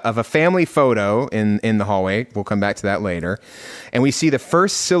of a family photo in the hallway. We'll come back to that later. And we see the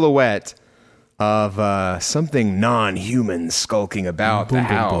first silhouette of something non-human skulking about the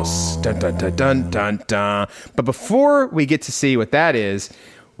house. Dun, dun, dun, dun, dun, dun. But before we get to see what that is,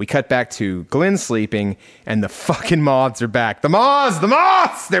 we cut back to Glenn sleeping, and the fucking moths are back. The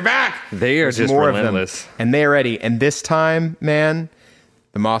moths, they're back. They are just relentless. And they're ready. And this time, man,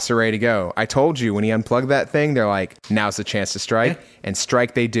 the moths are ready to go. I told you, when he unplugged that thing, they're like, now's the chance to strike. And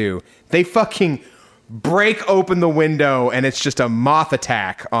strike they do. They fucking break open the window, and it's just a moth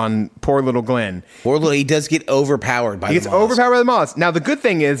attack on poor little Glenn. He does get overpowered by the moths. He gets overpowered by the moths. Now, the good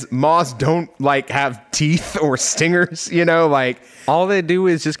thing is moths don't like have teeth or stingers, like all they do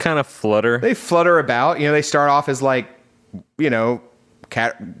is just kind of flutter. They flutter about. They start off as like,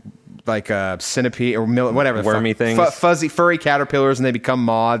 cat, like a centipede or whatever. Wormy things. Fuzzy, furry caterpillars, and they become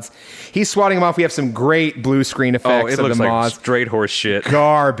moths. He's swatting them off. We have some great blue screen effects of the moths. Straight horse shit.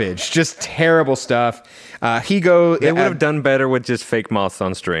 Garbage. Just terrible stuff. They would have done better with just fake moths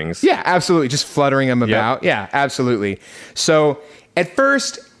on strings. Yeah, absolutely. Just fluttering them about. Yeah, absolutely. So at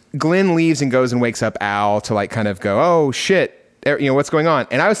first, Glenn leaves and goes and wakes up Al to like kind of go, oh shit, what's going on?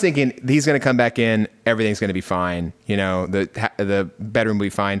 And I was thinking he's going to come back in, everything's going to be fine. The bedroom will be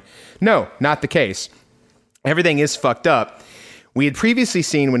fine. No, not the case. Everything is fucked up. We had previously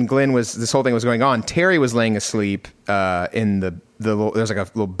seen when this whole thing was going on, Terry was laying asleep in the little, there's like a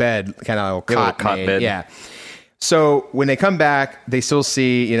little bed, kind of a little cot bed. Yeah. So when they come back, they still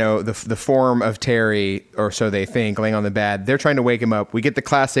see, the form of Terry, or so they think, laying on the bed. They're trying to wake him up. We get the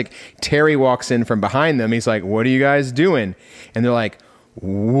classic, Terry walks in from behind them. He's like, what are you guys doing? And they're like,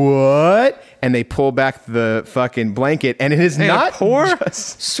 what? And they pull back the fucking blanket, and it is not poor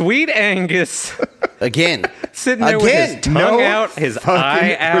sweet Angus. Again. Sitting there with his tongue out, his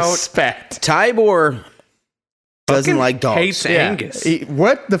eye out. Respect. Tybor doesn't like dogs. Hates Angus.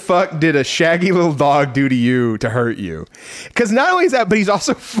 What the fuck did a shaggy little dog do to you to hurt you? Because not only is that, but he's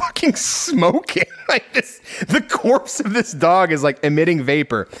also fucking smoking. Like the corpse of this dog is like emitting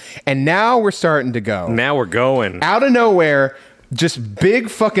vapor. And now we're starting to go. Now we're going. Out of nowhere, just big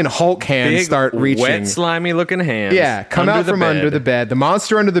fucking Hulk hands start reaching. Wet, slimy looking hands. Yeah, come out from under the bed. The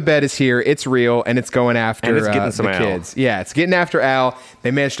monster under the bed is here. It's real, and it's going after and it's getting some the Al. kids. Yeah, it's getting after Al.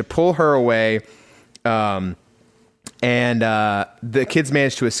 They managed to pull her away. And the kids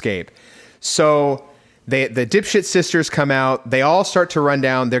manage to escape. So the dipshit sisters come out. They all start to run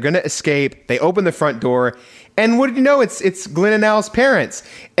down. They're going to escape. They open the front door. And what did you know? It's Glenn and Al's parents.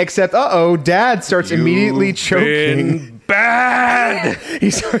 Except, Dad starts immediately choking. Bad.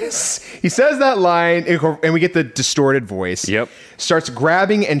 He says that line, and we get the distorted voice. Yep. Starts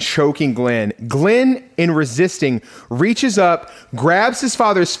grabbing and choking Glenn. Glenn, in resisting, reaches up, grabs his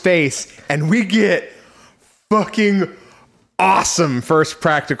father's face, and we get fucking awesome first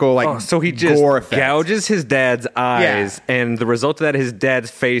practical so he just gore effects. Gouges his dad's eyes, and the result of that, his dad's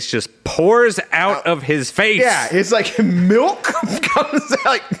face just pours out of his face. Yeah, it's like milk comes out,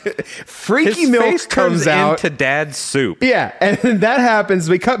 like freaky his milk face comes out into dad's soup. Yeah, and then that happens.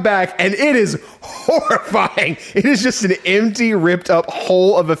 We cut back, and it is horrifying. It is just an empty, ripped up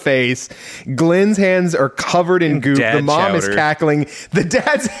hole of a face. Glenn's hands are covered in goop. Dad the mom chowder. is cackling. The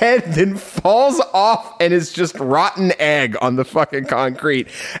dad's head then falls off and is just rotten egg on the fucking concrete.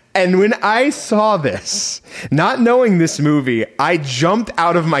 And when I saw this, not knowing this movie, I jumped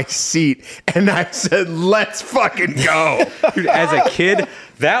out of my seat and I said, let's fucking go. Dude, as a kid,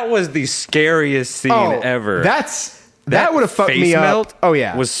 that was the scariest scene ever. That would have fucked me up. Oh,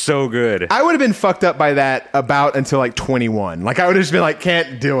 yeah. Was so good. I would have been fucked up by that about until like 21. Like I would have just been like,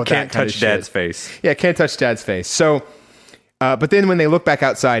 can't deal with that kind of touch shit. dad's face. Yeah, can't touch dad's face. So, but then when they look back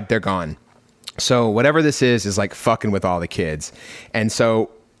outside, they're gone. So whatever this is like fucking with all the kids. And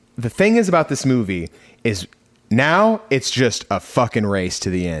so the thing is about this movie is now it's just a fucking race to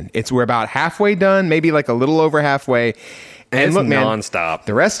the end. We're about halfway done, maybe like a little over halfway. And look, man, nonstop.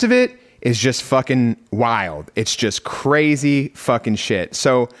 the rest of it is just fucking wild. It's just crazy fucking shit.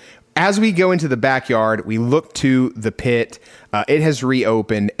 So as we go into the backyard, we look to the pit. It has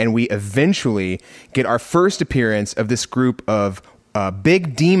reopened, and we eventually get our first appearance of this group of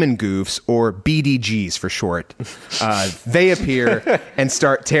big demon goofs, or BDGs for short. They appear and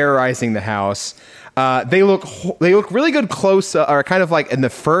start terrorizing the house. They look really good close, or kind of like in the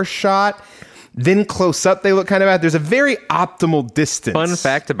first shot. Then close up, they look kind of bad. There's a very optimal distance. Fun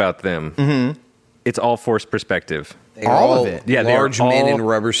fact about them: it's all forced perspective. They're all of it. Yeah, large men in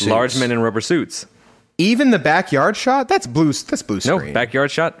rubber suits. Large men in rubber suits. Even the backyard shot, that's blue screen. No,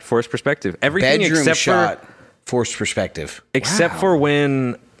 backyard shot, forced perspective. Everything Bedroom except shot, forced perspective. Except for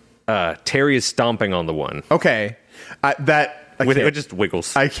when Terry is stomping on the one. Okay, It just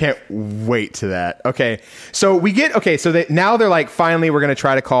wiggles. I can't wait to that. Okay. So now they're like, finally, we're going to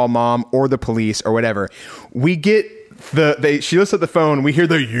try to call mom or the police or whatever. We get she looks at the phone. We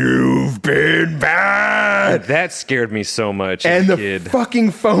hear "You've been bad." That scared me so much And as a the kid.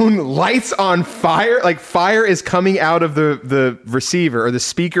 fucking phone lights on fire. Like fire is coming out of the receiver or the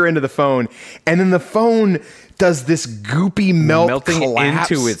speaker into the phone. And then the phone does this goopy melting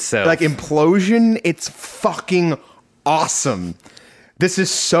collapse, into itself. Like implosion. It's fucking awesome. This is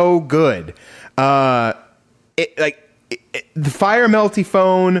so good. The fire melty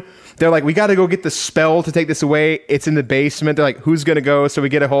phone. They're like, we got to go get the spell to take this away. It's in the basement. They're like, who's going to go? So we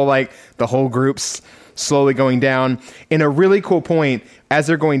get the whole group's slowly going down. In a really cool point, as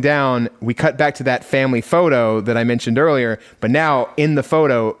they're going down, we cut back to that family photo that I mentioned earlier. But now in the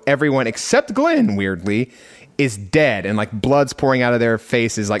photo, everyone except Glenn, weirdly, is dead, and like blood's pouring out of their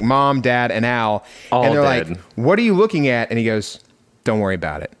faces, like mom, dad, and Al. All and they're dead. like, what are you looking at? And he goes, don't worry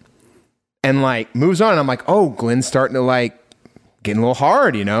about it. And like moves on. And I'm like, oh, Glenn's starting to like getting a little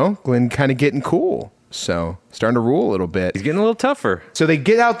hard, Glenn kind of getting cool. So starting to rule a little bit. He's getting a little tougher. So they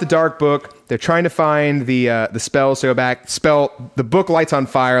get out the dark book. They're trying to find the spells to go back. The book lights on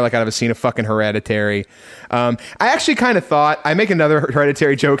fire like out of a scene of fucking Hereditary. I actually kind of thought, I make another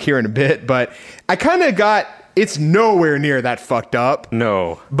Hereditary joke here in a bit, but I kind of got, it's nowhere near that fucked up.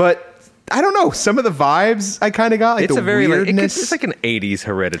 No. But I don't know, some of the vibes I kind of got, like It's the a very weirdness. it's like an 80s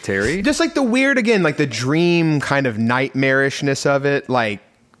Hereditary. Just like the weird, again, like the dream kind of nightmarishness of it, like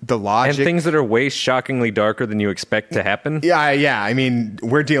the logic. And things that are way shockingly darker than you expect to happen. Yeah. I mean,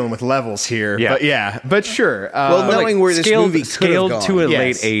 we're dealing with levels here. But sure. Well, knowing where this movie could have scaled gone. to a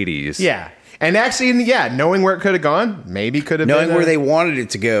Yes. late 80s. Yeah. And actually, knowing where it could have gone, maybe could have Knowing been where they wanted it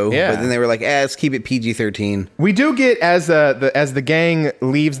to go, Yeah. but then they were like, let's keep it PG-13. We do get, as the gang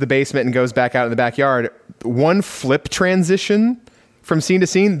leaves the basement and goes back out in the backyard, one flip transition from scene to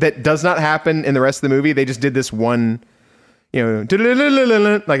scene that does not happen in the rest of the movie. They just did this one, like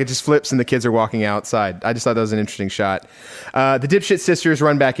it just flips and the kids are walking outside. I just thought that was an interesting shot. The dipshit sisters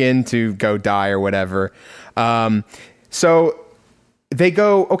run back in to go die or whatever. So they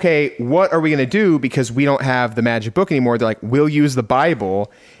go, okay, what are we going to do? Because we don't have the magic book anymore. They're like, we'll use the Bible.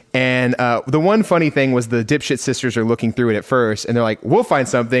 And the one funny thing was the dipshit sisters are looking through it at first, and they're like, we'll find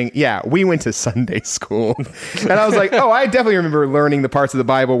something. Yeah, we went to Sunday school. And I was like, oh, I definitely remember learning the parts of the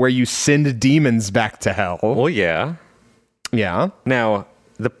Bible where you send demons back to hell. Well, yeah. Yeah. Now,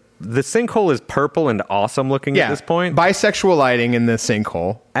 the sinkhole is purple and awesome looking at this point. Bisexual lighting in the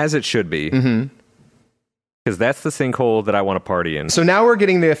sinkhole. As it should be. Mm-hmm. Because that's the sinkhole that I want to party in. So now we're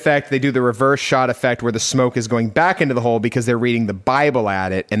getting the effect. They do the reverse shot effect where the smoke is going back into the hole because they're reading the Bible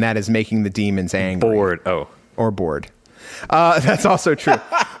at it, and that is making the demons angry. Bored. That's also true.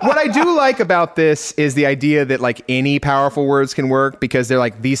 What I do like about this is the idea that like any powerful words can work, because they're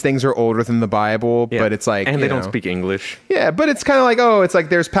like, these things are older than the Bible, but it's like, and they don't speak English. Yeah, but it's kind of like, oh, it's like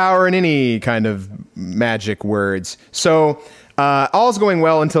there's power in any kind of magic words. So all's going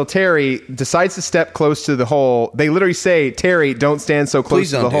well until Terry decides to step close to the hole. They literally say, Terry, don't stand so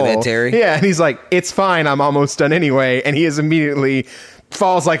close to the hole. Please don't do that, Terry. Yeah, and he's like, it's fine, I'm almost done anyway. And he is immediately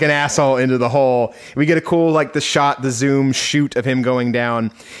falls like an asshole into the hole. We get a cool, like the zoom shoot of him going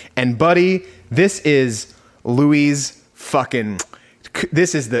down. And buddy, this is Louis'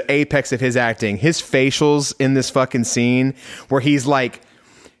 this is the apex of his acting. His facials in this fucking scene where he's like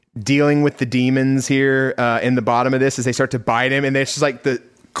dealing with the demons here in the bottom of this as they start to bite him, and there's just like the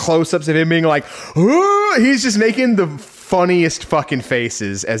close-ups of him being like, "Ooh!" He's just making the funniest fucking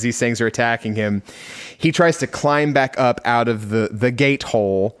faces as these things are attacking him. He tries to climb back up out of the gate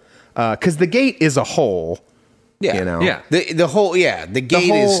hole, because the gate is a hole. Yeah, you know? Yeah. The hole. Yeah, the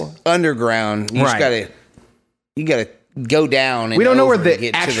gate is underground. You just gotta go down. And we don't know where the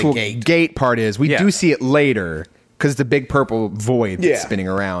get actual to the gate part is. We do see it later, because it's a big purple void that's spinning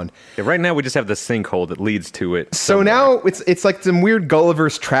around. Yeah, right now we just have the sinkhole that leads to it. So now it's like some weird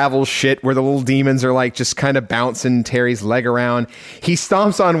Gulliver's Travel shit where the little demons are like just kind of bouncing Terry's leg around. He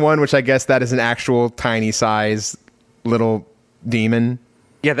stomps on one, which I guess that is an actual tiny size little demon.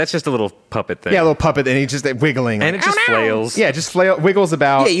 Yeah, that's just a little puppet thing. Yeah, a little puppet, and he's just wiggling. And it just flails. Yeah, just wiggles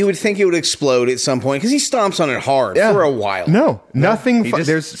about. Yeah, you would think it would explode at some point because he stomps on it hard for a while. No, nothing. He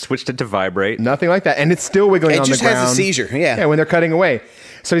just switched it to vibrate. Nothing like that. And it's still wiggling on the ground. It just has a seizure, Yeah, when they're cutting away.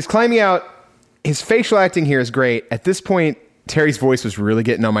 So he's climbing out. His facial acting here is great. At this point, Terry's voice was really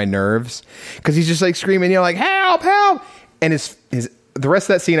getting on my nerves because he's just like screaming, like, help, help. And the rest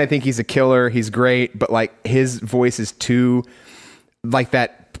of that scene, I think he's a killer. He's great. But like his voice is too... like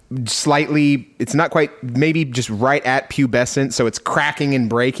that slightly, it's not quite, maybe just right at pubescent, so it's cracking and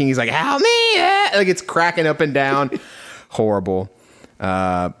breaking. He's like, help me! Like it's cracking up and down. Horrible.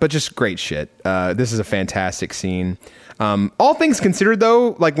 But just great shit. This is a fantastic scene. All things considered,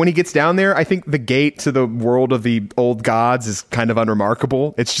 though, like when he gets down there, I think the gate to the world of the old gods is kind of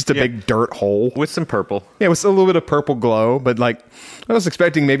unremarkable. It's just a big dirt hole. With some purple. Yeah, with a little bit of purple glow, but like I was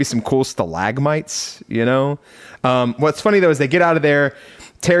expecting maybe some cool stalagmites, you know? What's funny, though, is they get out of there.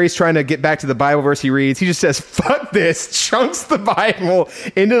 Terry's trying to get back to the Bible verse he reads. He just says, fuck this, chunks the Bible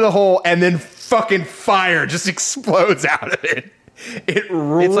into the hole, and then fucking fire just explodes out of it. It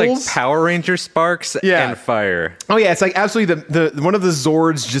rules. It's like Power Ranger sparks and fire. Oh yeah, it's like absolutely the one of the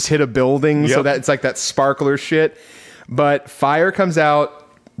Zords just hit a building, so that it's like that sparkler shit. But fire comes out,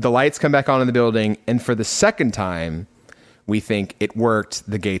 the lights come back on in the building, and for the second time, we think it worked.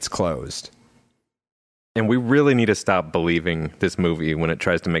 The gates closed. And we really need to stop believing this movie when it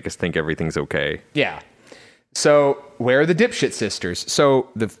tries to make us think everything's okay. Yeah. So where are the dipshit sisters? So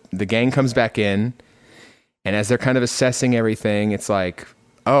the gang comes back in, and as they're kind of assessing everything, it's like,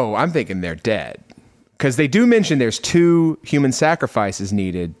 oh, I'm thinking they're dead. Because they do mention there's 2 human sacrifices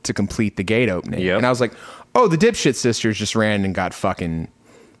needed to complete the gate opening. Yep. And I was like, oh, the dipshit sisters just ran and got fucking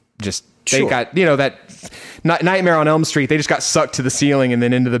just... They got, that Nightmare on Elm Street. They just got sucked to the ceiling and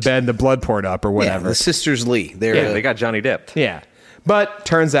then into the bed and the blood poured up or whatever. Yeah, the Sisters Lee. They got Johnny Depp. Yeah. But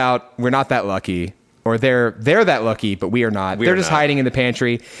turns out we're not that lucky. Or they're that lucky, but we are not. They're just hiding in the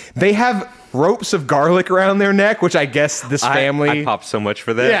pantry. They have ropes of garlic around their neck, which I guess this family... I popped so much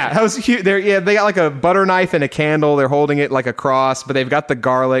for that. Yeah, that was huge. They got like a butter knife and a candle. They're holding it like a cross, but they've got the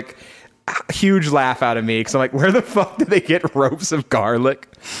garlic. Huge laugh out of me because I'm like, where the fuck did they get ropes of garlic?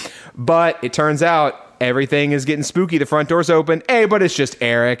 But it turns out everything is getting spooky. The front door's open. Hey, but it's just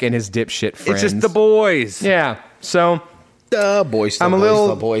Eric and his dipshit friends. It's just the boys. Yeah. So I'm a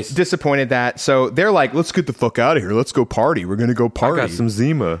little disappointed that. So they're like, let's get the fuck out of here. Let's go party. We're going to go party. I got some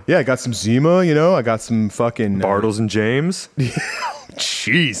Zima. Yeah, I got some Zima, I got some fucking... Bartles and James.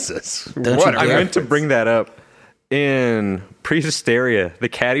 Jesus. I meant to bring that up. In Prehysteria, the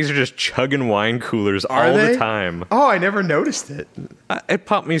caddies are just chugging wine coolers all the time. Oh, I never noticed it. It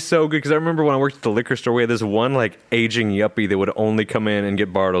popped me so good because I remember when I worked at the liquor store, we had this one like aging yuppie that would only come in and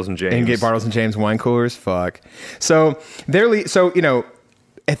get Bartles and James. Wine coolers. Fuck. So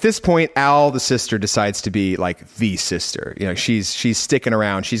at this point, Al, the sister, decides to be like the sister. She's sticking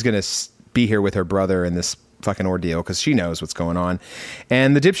around. She's gonna be here with her brother in this fucking ordeal because she knows what's going on.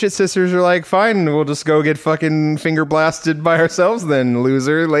 And the dipshit sisters are like, fine, we'll just go get fucking finger blasted by ourselves then,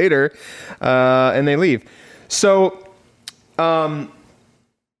 loser, later. And they leave. So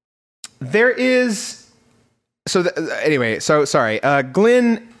there is... So sorry.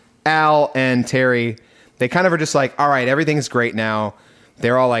 Glenn, Al, and Terry, they kind of are just like, all right, everything's great now.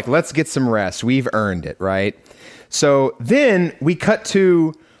 They're all like, let's get some rest. We've earned it, right? So then we cut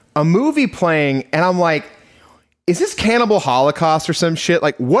to a movie playing, and I'm like, is this Cannibal Holocaust or some shit?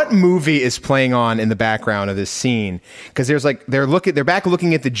 Like, what movie is playing on in the background of this scene? Because there's like they're back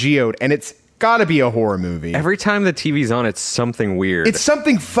looking at the geode, and it's got to be a horror movie. Every time the TV's on, it's something weird. It's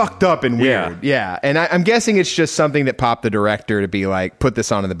something fucked up and weird. Yeah. And I'm guessing it's just something that popped the director to be like, put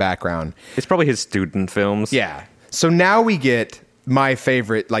this on in the background. It's probably his student films. Yeah. So now we get my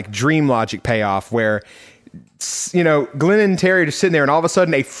favorite like dream logic payoff where Glenn and Terry are just sitting there, and all of a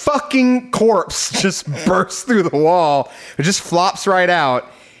sudden a fucking corpse just bursts through the wall. It just flops right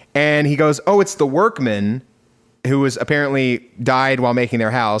out, and he goes, oh, it's the workman who was apparently died while making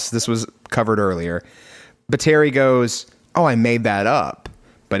their house. This was covered earlier. But Terry goes, oh, I made that up.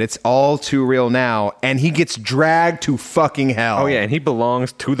 but it's all too real now, and he gets dragged to fucking hell. Oh, yeah, and he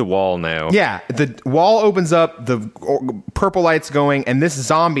belongs to the wall now. Yeah, the wall opens up, the purple light's going, and this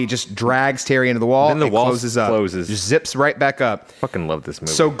zombie just drags Terry into the wall. Then the wall closes up. Just zips right back up. Fucking love this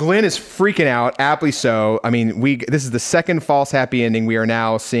movie. So Glenn is freaking out, aptly so. I mean, this is the second false happy ending we are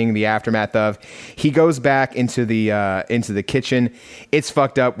now seeing the aftermath of. He goes back into the kitchen. It's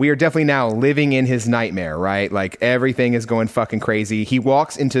fucked up. We are definitely now living in his nightmare, right? Like, everything is going fucking crazy. He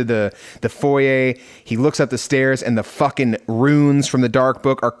walks into the foyer. He looks up the stairs, and the fucking runes from the dark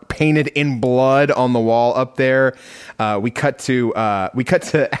book are painted in blood on the wall up there. We cut to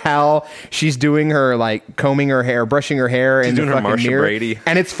Hal. She's doing her, like, combing her hair, brushing her hair in the fucking Marsha mirror. Brady.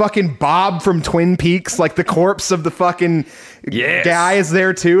 And it's fucking Bob from Twin Peaks, like the corpse of the fucking guy is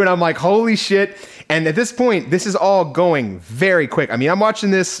there too. And I'm like, holy shit. And at this point, this is all going very quick. I mean, I'm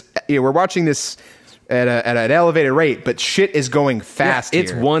watching this. We're watching this at an elevated rate, but shit is going fast.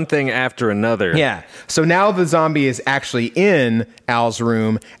 It's here. one thing after another. Yeah. So now the zombie is actually in Al's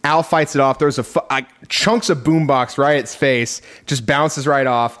room. Al fights it off. There's chunks of boombox right at its face, just bounces right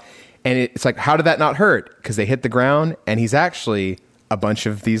off. And it's like, how did that not hurt? Because they hit the ground, and he's actually a bunch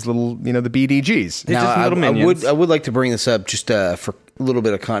of these little, the BDGs. Now, just little minions. I would like to bring this up just for a little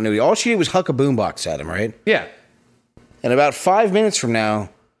bit of continuity. All she did was huck a boombox at him, right? Yeah. And about 5 minutes from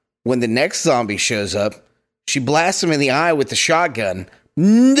now, when the next zombie shows up, she blasts him in the eye with the shotgun.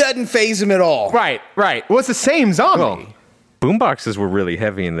 Doesn't phase him at all. Right. Well, it's the same zombie. Well, boomboxes were really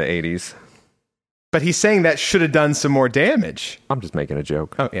heavy in the 80s. But he's saying that should have done some more damage. I'm just making a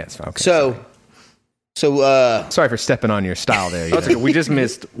joke. Oh, yeah, it's fine. Okay, sorry for stepping on your style there. That's okay. We just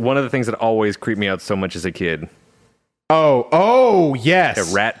missed one of the things that always creeped me out so much as a kid. Oh,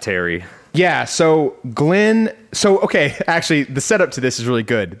 yes. A rat Terry. Yeah, so Glenn... So, okay, actually, the setup to this is really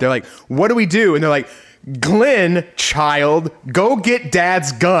good. They're like, what do we do? And they're like, Glenn, child, go get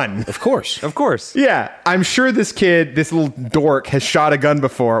Dad's gun. Of course. Yeah, I'm sure this kid, this little dork, has shot a gun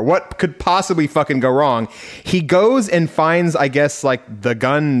before. What could possibly fucking go wrong? He goes and finds, I guess, like, the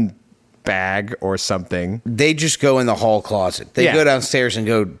gun bag or something. They just go in the hall closet. They go downstairs and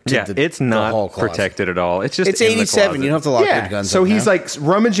go to it's not hall closet. Protected at all. It's just it's 87. You don't have to lock your guns so up he's now. like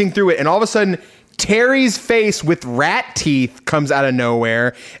rummaging through it, and all of a sudden Terry's face with rat teeth comes out of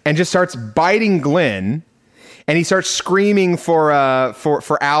nowhere and just starts biting Glenn, and he starts screaming for Al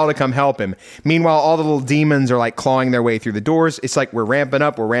to come help him. Meanwhile, all the little demons are like clawing their way through the doors. It's like we're ramping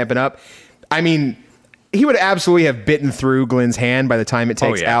up. I mean, he would absolutely have bitten through Glenn's hand by the time it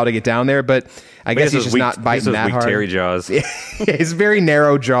takes Al to get down there, but I guess he's just not biting that hard. Terry jaws. Yeah, his very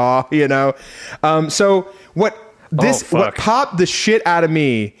narrow jaw, So what popped the shit out of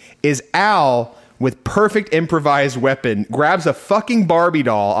me is Al, with perfect improvised weapon, grabs a fucking Barbie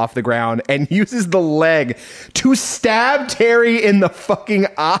doll off the ground and uses the leg to stab Terry in the fucking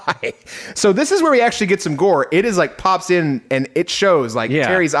eye. So this is where we actually get some gore. It is like pops in and it shows like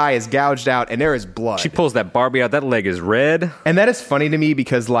Terry's eye is gouged out and there is blood. She pulls that Barbie out. That leg is red. And that is funny to me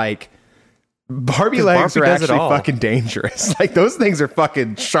because like Barbie legs are actually fucking dangerous. Like those things are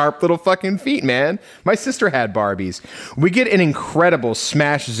fucking sharp little fucking feet, man. My sister had Barbies. We get an incredible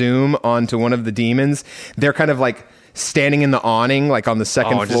smash zoom onto one of the demons. They're kind of like standing in the awning, like on the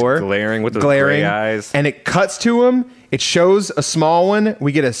second floor. Just glaring with those gray eyes. And it cuts to him. It shows a small one.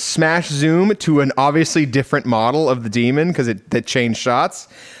 We get a smash zoom to an obviously different model of the demon because it changed shots.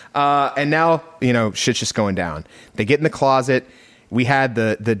 And now, shit's just going down. They get in the closet. We had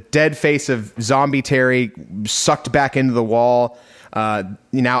the dead face of zombie Terry sucked back into the wall.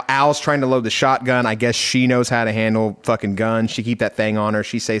 Now Al's trying to load the shotgun. I guess she knows how to handle fucking guns. She keep that thing on her.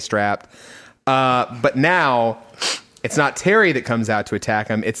 She stays strapped. But now it's not Terry that comes out to attack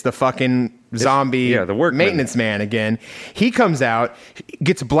him. It's the fucking zombie the workman. Maintenance man again. He comes out,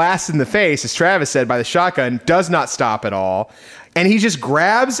 gets blasted in the face, as Travis said, by the shotgun, does not stop at all. And he just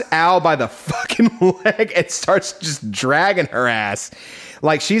grabs Al by the fucking leg and starts just dragging her ass.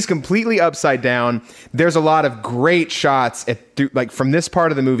 Like she's completely upside down. There's a lot of great shots from this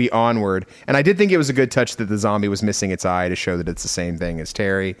part of the movie onward. And I did think it was a good touch that the zombie was missing its eye to show that it's the same thing as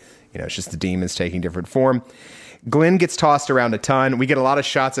Terry. It's just the demons taking different form. Glenn gets tossed around a ton. We get a lot of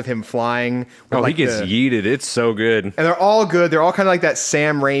shots of him flying. He gets yeeted. It's so good. And they're all good. They're all kind of like that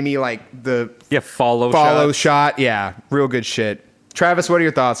Sam Raimi, like the follow shot. Yeah, real good shit. Travis, what are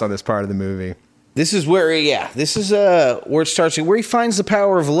your thoughts on this part of the movie? This is where, where it starts, where he finds the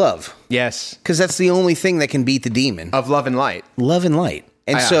power of love. Yes. Because that's the only thing that can beat the demon. Of love and light. Love and light.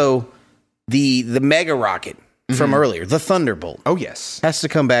 And so the mega rocket from earlier, the Thunderbolt. Oh, yes. Has to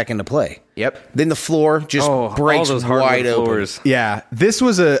come back into play. Yep. Then the floor just breaks wide open. Yeah. This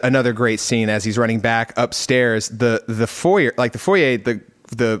was another great scene as he's running back upstairs. The foyer, the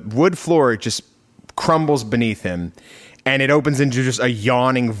the wood floor just crumbles beneath him, and it opens into just a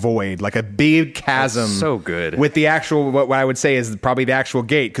yawning void, like a big chasm. That's so good. With the actual, what I would say is probably the actual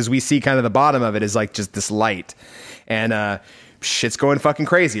gate, because we see kind of the bottom of it is like just this light, and shit's going fucking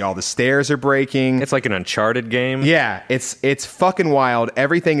crazy. All the stairs are breaking. It's like an Uncharted game. Yeah, it's fucking wild.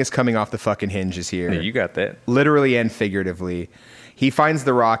 Everything is coming off the fucking hinges here. Yeah, you got that. Literally and figuratively. He finds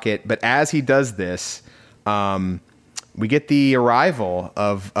the rocket, but as he does this, we get the arrival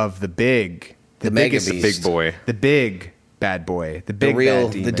of the Mega biggest, Beast. Big boy. the big bad boy, the big The real,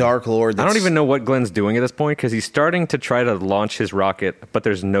 bad demon. the Dark Lord. I don't even know what Glenn's doing at this point because he's starting to try to launch his rocket, but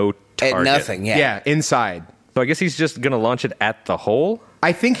there's no target. At nothing, yeah. Yeah, inside. So I guess he's just going to launch it at the hole?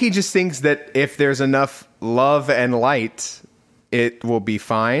 I think he just thinks that if there's enough love and light, it will be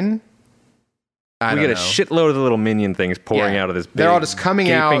fine. We get a shitload of the little minion things pouring Yeah. out of this big, They're all just coming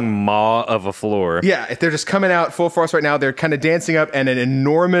out. gaping maw of a floor. Yeah, if they're just coming out full force right now. They're kind of dancing up, and an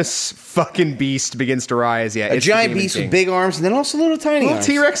enormous fucking beast begins to rise. Yeah, A it's the giant Demon beast King. with big arms and then also little tiny Little arms.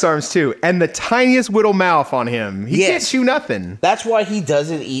 T-Rex arms too, and the tiniest whittle mouth on him. He can't Yes. chew nothing. That's why he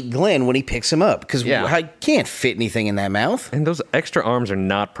doesn't eat Glenn when he picks him up, because Yeah. I can't fit anything in that mouth. And those extra arms are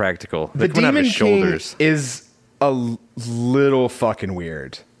not practical. They The come out of Demon his King shoulders. is a little fucking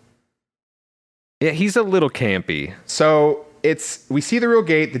weird. Yeah, he's a little campy. So we see the real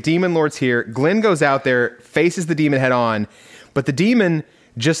gate. The Demon Lord's here. Glenn goes out there, faces the demon head on, but the demon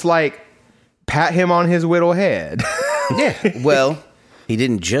just like pat him on his whittle head. Yeah. Well, he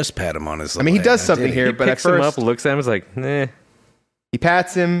didn't just pat him on his. I mean, he does something here, He but at picks him first up, looks at him, is like, nah. he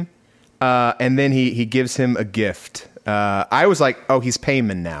pats him, and then he gives him a gift. I was like, oh, he's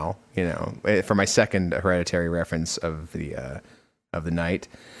Payman now, for my second Hereditary reference of the night.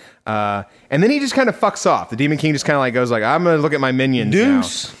 And then he just kind of fucks off. The Demon King just kind of like goes like, I'm going to look at my minions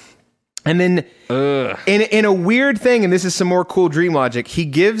Deuce. now. And then in a weird thing, and this is some more cool dream logic, he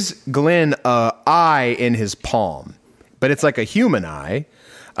gives Glenn a eye in his palm, but it's like a human eye.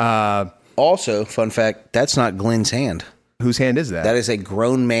 Also, fun fact, that's not Glenn's hand. Whose hand is that? That is a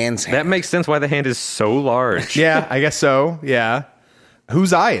grown man's hand. That makes sense why the hand is so large. Yeah, I guess so. Yeah.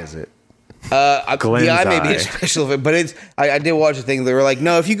 Whose eye is it? Glenn's the eye may be eye. a special effect, but it's. I did watch a thing. They were like,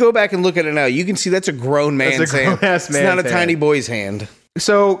 no, if you go back and look at it now, you can see that's a grown man's That's a hand. grown-ass It's not a man's tiny hand. boy's hand.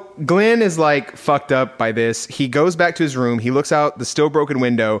 So Glenn is like fucked up by this. He goes back to his room. He looks out the still broken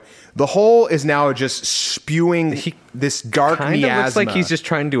window. The hole is now just spewing this dark Kind miasma. of looks like he's just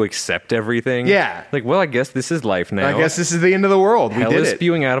trying to accept everything. Yeah. Like, well, I guess this is life now. I guess this is the end of the world. Hell we did is it. Mm-hmm.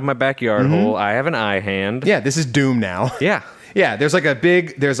 spewing out of my backyard hole. I have an eye hand. Yeah, this is doom now. Yeah. Yeah, there's like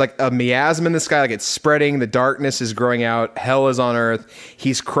a miasma in the sky, like it's spreading. The darkness is growing out. Hell is on earth.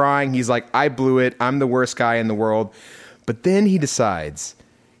 He's crying. He's like, I blew it. I'm the worst guy in the world. But then he decides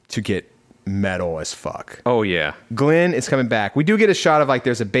to get metal as fuck. Oh, yeah. Glenn is coming back. We do get a shot of like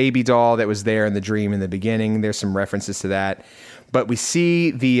there's a baby doll that was there in the dream in the beginning. There's some references to that. But we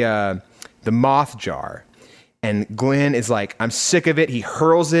see the moth jar. And Glenn is like, I'm sick of it. He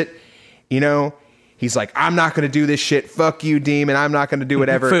hurls it, He's like, I'm not going to do this shit. Fuck you, demon. I'm not going to do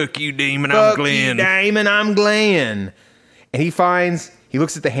whatever. Fuck you, demon. Fuck I'm Glenn. you, demon. I'm Glenn. And he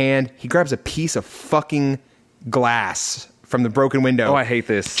looks at the hand. He grabs a piece of fucking glass from the broken window. Oh, I hate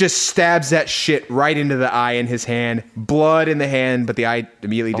this. Just stabs that shit right into the eye in his hand. Blood in the hand, but the eye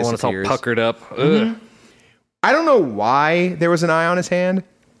immediately Oh, and it's all disappears. puckered up. Ugh. I don't know why there was an eye on his hand.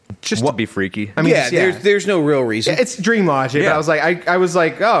 Just to be freaky. I mean, Yeah, there's no real reason. it's dream logic. Yeah. I was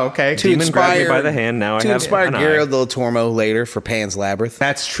like, oh, okay. Demon grabbed me by the hand. Now I to have inspire an eye. Guillermo del Toro later for Pan's Labyrinth.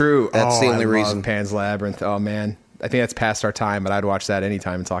 That's true. That's the only I love reason. Pan's Labyrinth. Oh man, I think that's past our time, but I'd watch that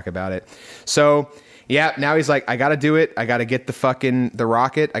anytime and talk about it. So yeah, now he's like, I got to do it. I got to get the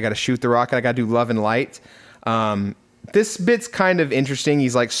rocket. I got to shoot the rocket. I got to do love and light. This bit's kind of interesting.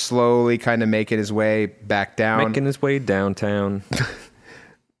 He's like slowly kind of making his way back down. Making his way downtown.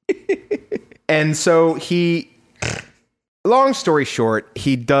 And so long story short,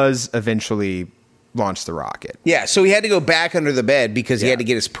 he does eventually launch the rocket. Yeah, so he had to go back under the bed because he had to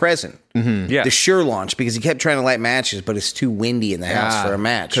get his present. Yeah. The sure launch, because he kept trying to light matches, but it's too windy in the house for a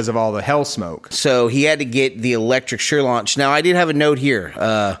match. Because of all the hell smoke. So he had to get the electric sure launch. Now, I did have a note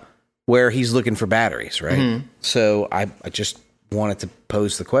here where he's looking for batteries, right? So I just wanted to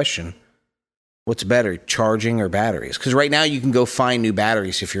pose the question, what's better, charging or batteries? Because right now you can go find new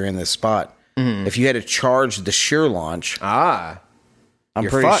batteries if you're in this spot. If you had to charge the sure launch, I'm you're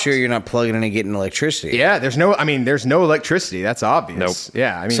pretty fucked. sure you're not plugging in and getting electricity. Yeah, there's no electricity. That's obvious. Nope.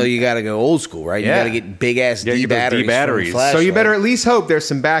 Yeah, I mean, So you got to go old school, right? Yeah. You got to get big ass Yeah, D you get those batteries. D batteries. from a so you better flashlight. at least hope there's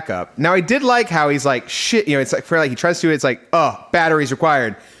some backup. Now, I did like how he's like, shit, it's like, he tries to do it. It's like, oh, batteries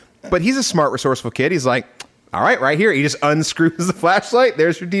required. But he's a smart, resourceful kid. He's like, all right here. He just unscrews the flashlight.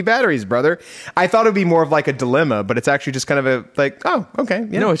 There's your D batteries, brother. I thought it would be more of like a dilemma, but it's actually just kind of a like, oh, okay.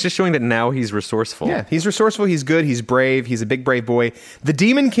 Yeah. No, it's just showing that now he's resourceful. Yeah, he's resourceful. He's good. He's brave. He's a big, brave boy. The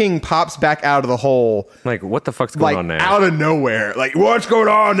Demon King pops back out of the hole. Like, what the fuck's going on now? Out of nowhere. Like, what's going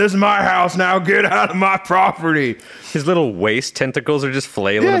on? This is my house now. Get out of my property. His little waist tentacles are just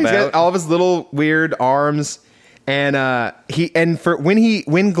flailing He's about. got all of his little weird arms. And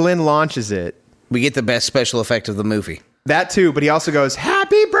when Glenn launches it, we get the best special effect of the movie. That too, but he also goes,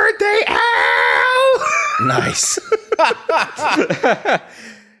 "Happy birthday, Al!" Nice.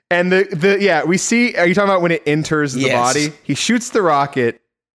 And we see. Are you talking about when it enters the body? He shoots the rocket,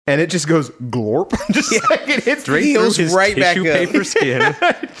 and it just goes glorp, just like it hits straight through his right tissue back paper skin.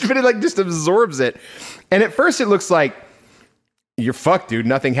 But it like just absorbs it. And at first, it looks like you're fucked, dude.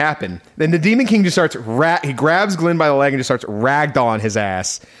 Nothing happened. Then the Demon King just starts. He grabs Glenn by the leg and just starts ragdolling his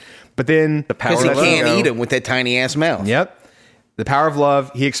ass. But then the power because he can't eat him with that tiny ass mouth. Yep. The power of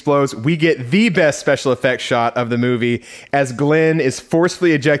love. He explodes. We get the best special effects shot of the movie as Glenn is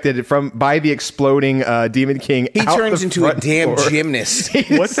forcefully ejected by the exploding Demon King. He turns into a damn gymnast.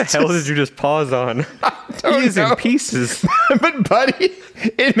 What the hell did you just pause on? He's in pieces. But buddy,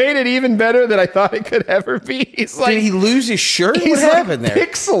 it made it even better than I thought it could ever be. He's like, did he lose his shirt? What he's happened there?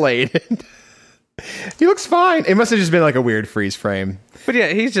 Pixelated. He looks fine. It must have just been like a weird freeze frame. But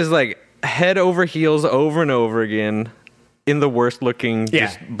yeah, he's just like head over heels over and over again in the worst looking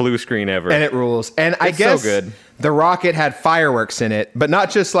just blue screen ever. And it rules. And I guess so good. The rocket had fireworks in it, but not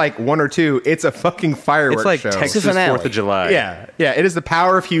just like one or two. It's a fucking fireworks show. It's like Texas 4th of July. Yeah. Yeah. It is the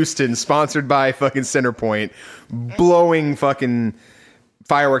Power of Houston, sponsored by fucking Centerpoint, blowing fucking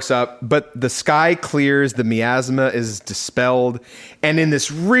fireworks up. But the sky clears, the miasma is dispelled. And in this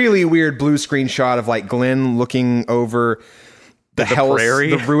really weird blue screen shot of like Glenn looking over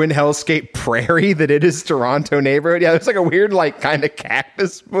the ruined hellscape prairie that it is Toronto neighborhood. Yeah, there's like a weird, like, kind of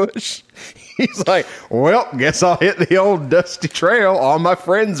cactus bush. He's like, well, guess I'll hit the old dusty trail. All my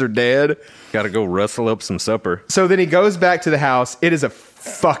friends are dead. Gotta go rustle up some supper. So then he goes back to the house. It is a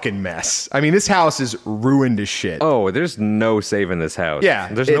fucking mess. I mean, this house is ruined as shit. Oh, there's no saving this house.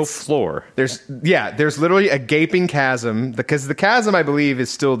 Yeah. There's no floor. There's literally a gaping chasm, because the chasm, I believe, is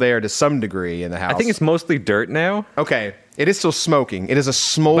still there to some degree in the house. I think it's mostly dirt now. Okay. It is still smoking. It is a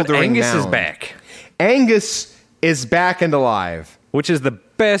smoldering But Angus mound. is back. Angus is back and alive. Which is the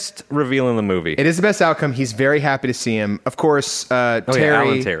best reveal in the movie. It is the best outcome. He's very happy to see him. Of course, Al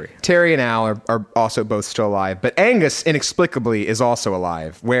and Terry. Terry and Al are also both still alive. But Angus, inexplicably, is also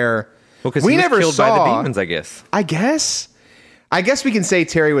alive. Where we never killed by the demons, I guess. I guess we can say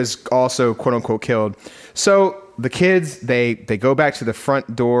Terry was also, quote unquote, killed. So the kids, they go back to the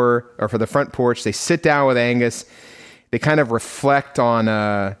front door, or for the front porch. They sit down with Angus. They kind of reflect on,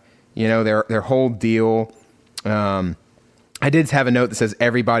 their whole deal. I did have a note that says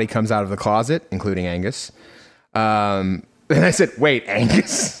everybody comes out of the closet, including Angus. And I said, wait,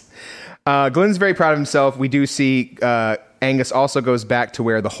 Angus? Glenn's very proud of himself. We do see Angus also goes back to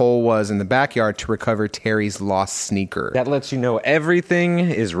where the hole was in the backyard to recover Terry's lost sneaker. That lets you know everything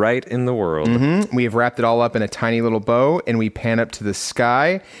is right in the world. Mm-hmm. We have wrapped it all up in a tiny little bow, and we pan up to the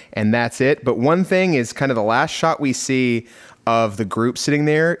sky, and that's it. But one thing is kind of the last shot we see of the group sitting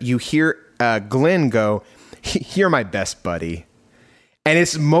there. You hear Glenn go, "You're my best buddy." And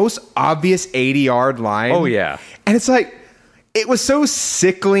it's most obvious 80-yard line. Oh, yeah. And it's like, it was so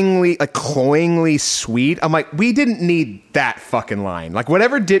sicklingly, like, cloyingly sweet. I'm like, we didn't need that fucking line. Like,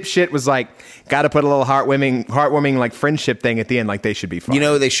 whatever dipshit was like, got to put a little heartwarming, like, friendship thing at the end, like, they should be fine. You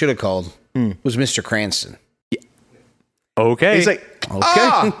know who they should have called? Was Mr. Cranston. Okay. He's like,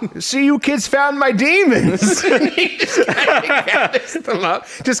 see, you kids found my demons. And he just kind of gathers them up.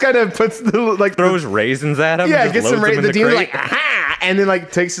 Just kind of puts the, like, throws raisins at him. Yeah, and gets just some loads them in the demon's crate. like, aha! And then,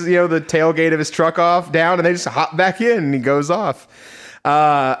 like, takes, the tailgate of his truck off down, and they just hop back in, and he goes off.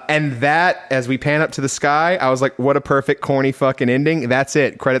 And that, as we pan up to the sky, I was like, what a perfect, corny fucking ending. That's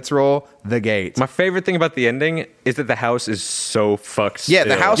it. Credits roll, the gate. My favorite thing about the ending is that the house is so fucked Yeah,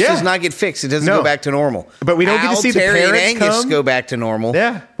 still. the house does not get fixed. It doesn't go back to normal. But we don't get to see the Terry and parents Angus come. go back to normal.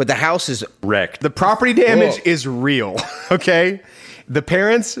 Yeah. But the house is wrecked. The property damage is real, okay? The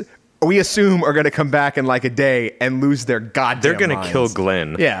parents, we assume, are going to come back in like a day and lose their goddamn They're going to minds. kill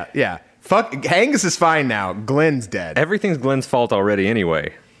Glenn. Yeah. Fuck, Angus is fine now. Glenn's dead. Everything's Glenn's fault already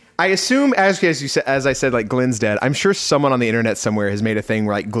anyway. I assume, as I said, like, Glenn's dead. I'm sure someone on the internet somewhere has made a thing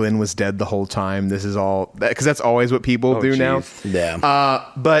where, like, Glenn was dead the whole time. This is all, because that's always what people do now. Yeah.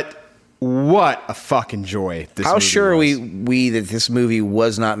 But what a fucking joy this How movie sure was. are we that this movie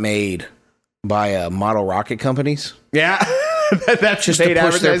was not made by model rocket companies? Yeah. That's just to paid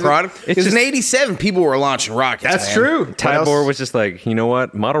push their advertising. product. Because in '87, people were launching rockets. That's man. true. What else? Tybor was just like, you know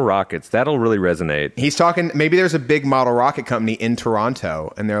what? Model rockets, that'll really resonate. He's talking. Maybe there's a big model rocket company in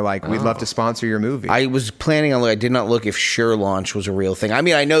Toronto, and they're like, "We'd love to sponsor your movie." I was planning on. I did not look if Sure Launch was a real thing. I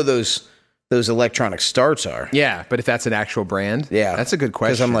mean, I know those electronic starts are. Yeah, but if that's an actual brand, Yeah, that's a good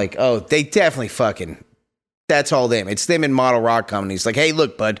question. Because I'm like, oh, they definitely fucking. That's all them. It's them and model rock companies. Like, hey,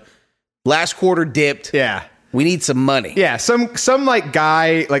 look, bud, last quarter dipped. yeah. We need some money. Yeah, some like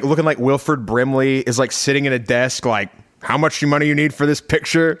guy like looking like Wilford Brimley is like sitting at a desk like, how much money you need for this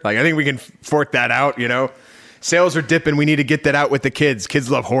picture? Like, I think we can fork that out, you know? Sales are dipping. We need to get that out with the kids. Kids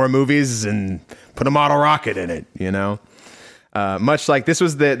love horror movies and put a model rocket in it, you know? Much like this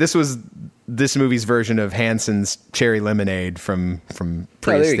was this movie's version of Hanson's Cherry Lemonade from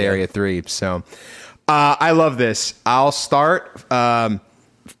Pre-Hysteria 3. So I love this. I'll start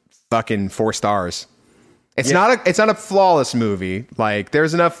fucking 4 stars. It's not a flawless movie. Like,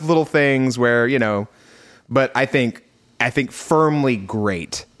 there's enough little things where, you know, but I think firmly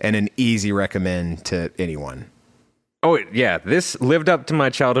great and an easy recommend to anyone. Oh, yeah. This lived up to my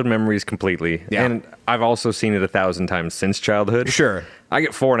childhood memories completely. Yeah. And I've also seen it 1,000 times since childhood. Sure. I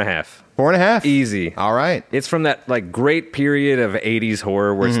get 4.5. 4.5? Easy. All right. It's from that like great period of 80s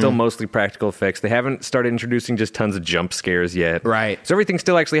horror where it's still mostly practical effects. They haven't started introducing just tons of jump scares yet. Right. So everything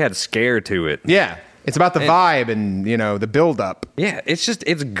still actually had scare to it. Yeah. It's about the vibe and, you know, the build up. Yeah, it's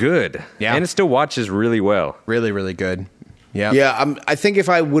good. Yeah. And it still watches really well. Really, really good. Yeah. Yeah, I think if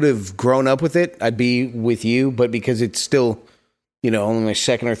I would have grown up with it, I'd be with you. But because it's still, you know, only my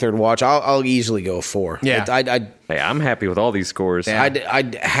second or third watch, I'll easily go a 4. Yeah. Hey, I'm happy with all these scores. Yeah.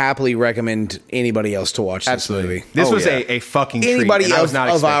 I'd happily recommend anybody else to watch this movie. This Oh, was yeah. a fucking treat, Anybody and I was of not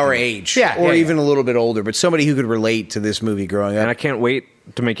our expecting it. age, Yeah, or yeah, even a little bit older, but somebody who could relate to this movie growing And up. I can't wait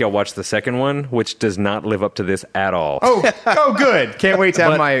to make y'all watch the second one, which does not live up to this at all. Oh, good. Can't wait to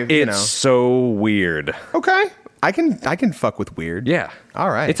have but my, it's you know. so weird. Okay. I can fuck with weird. Yeah. All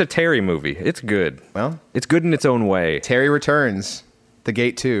right. It's a Terry movie. It's good. Well, It's good in its own way. Terry Returns. The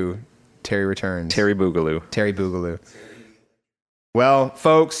Gate 2. Terry Returns. Terry Boogaloo. Terry Boogaloo. Well,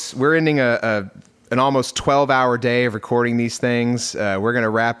 folks, we're ending an almost 12-hour day of recording these things. We're going to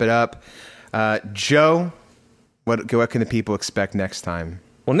wrap it up. Joe, what can the people expect next time?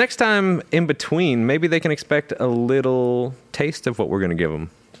 Well, next time in between, maybe they can expect a little taste of what we're going to give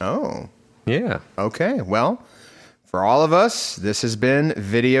them. Oh, Yeah. okay. Well, for all of us, this has been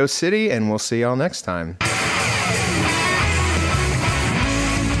Video City, and we'll see y'all next time.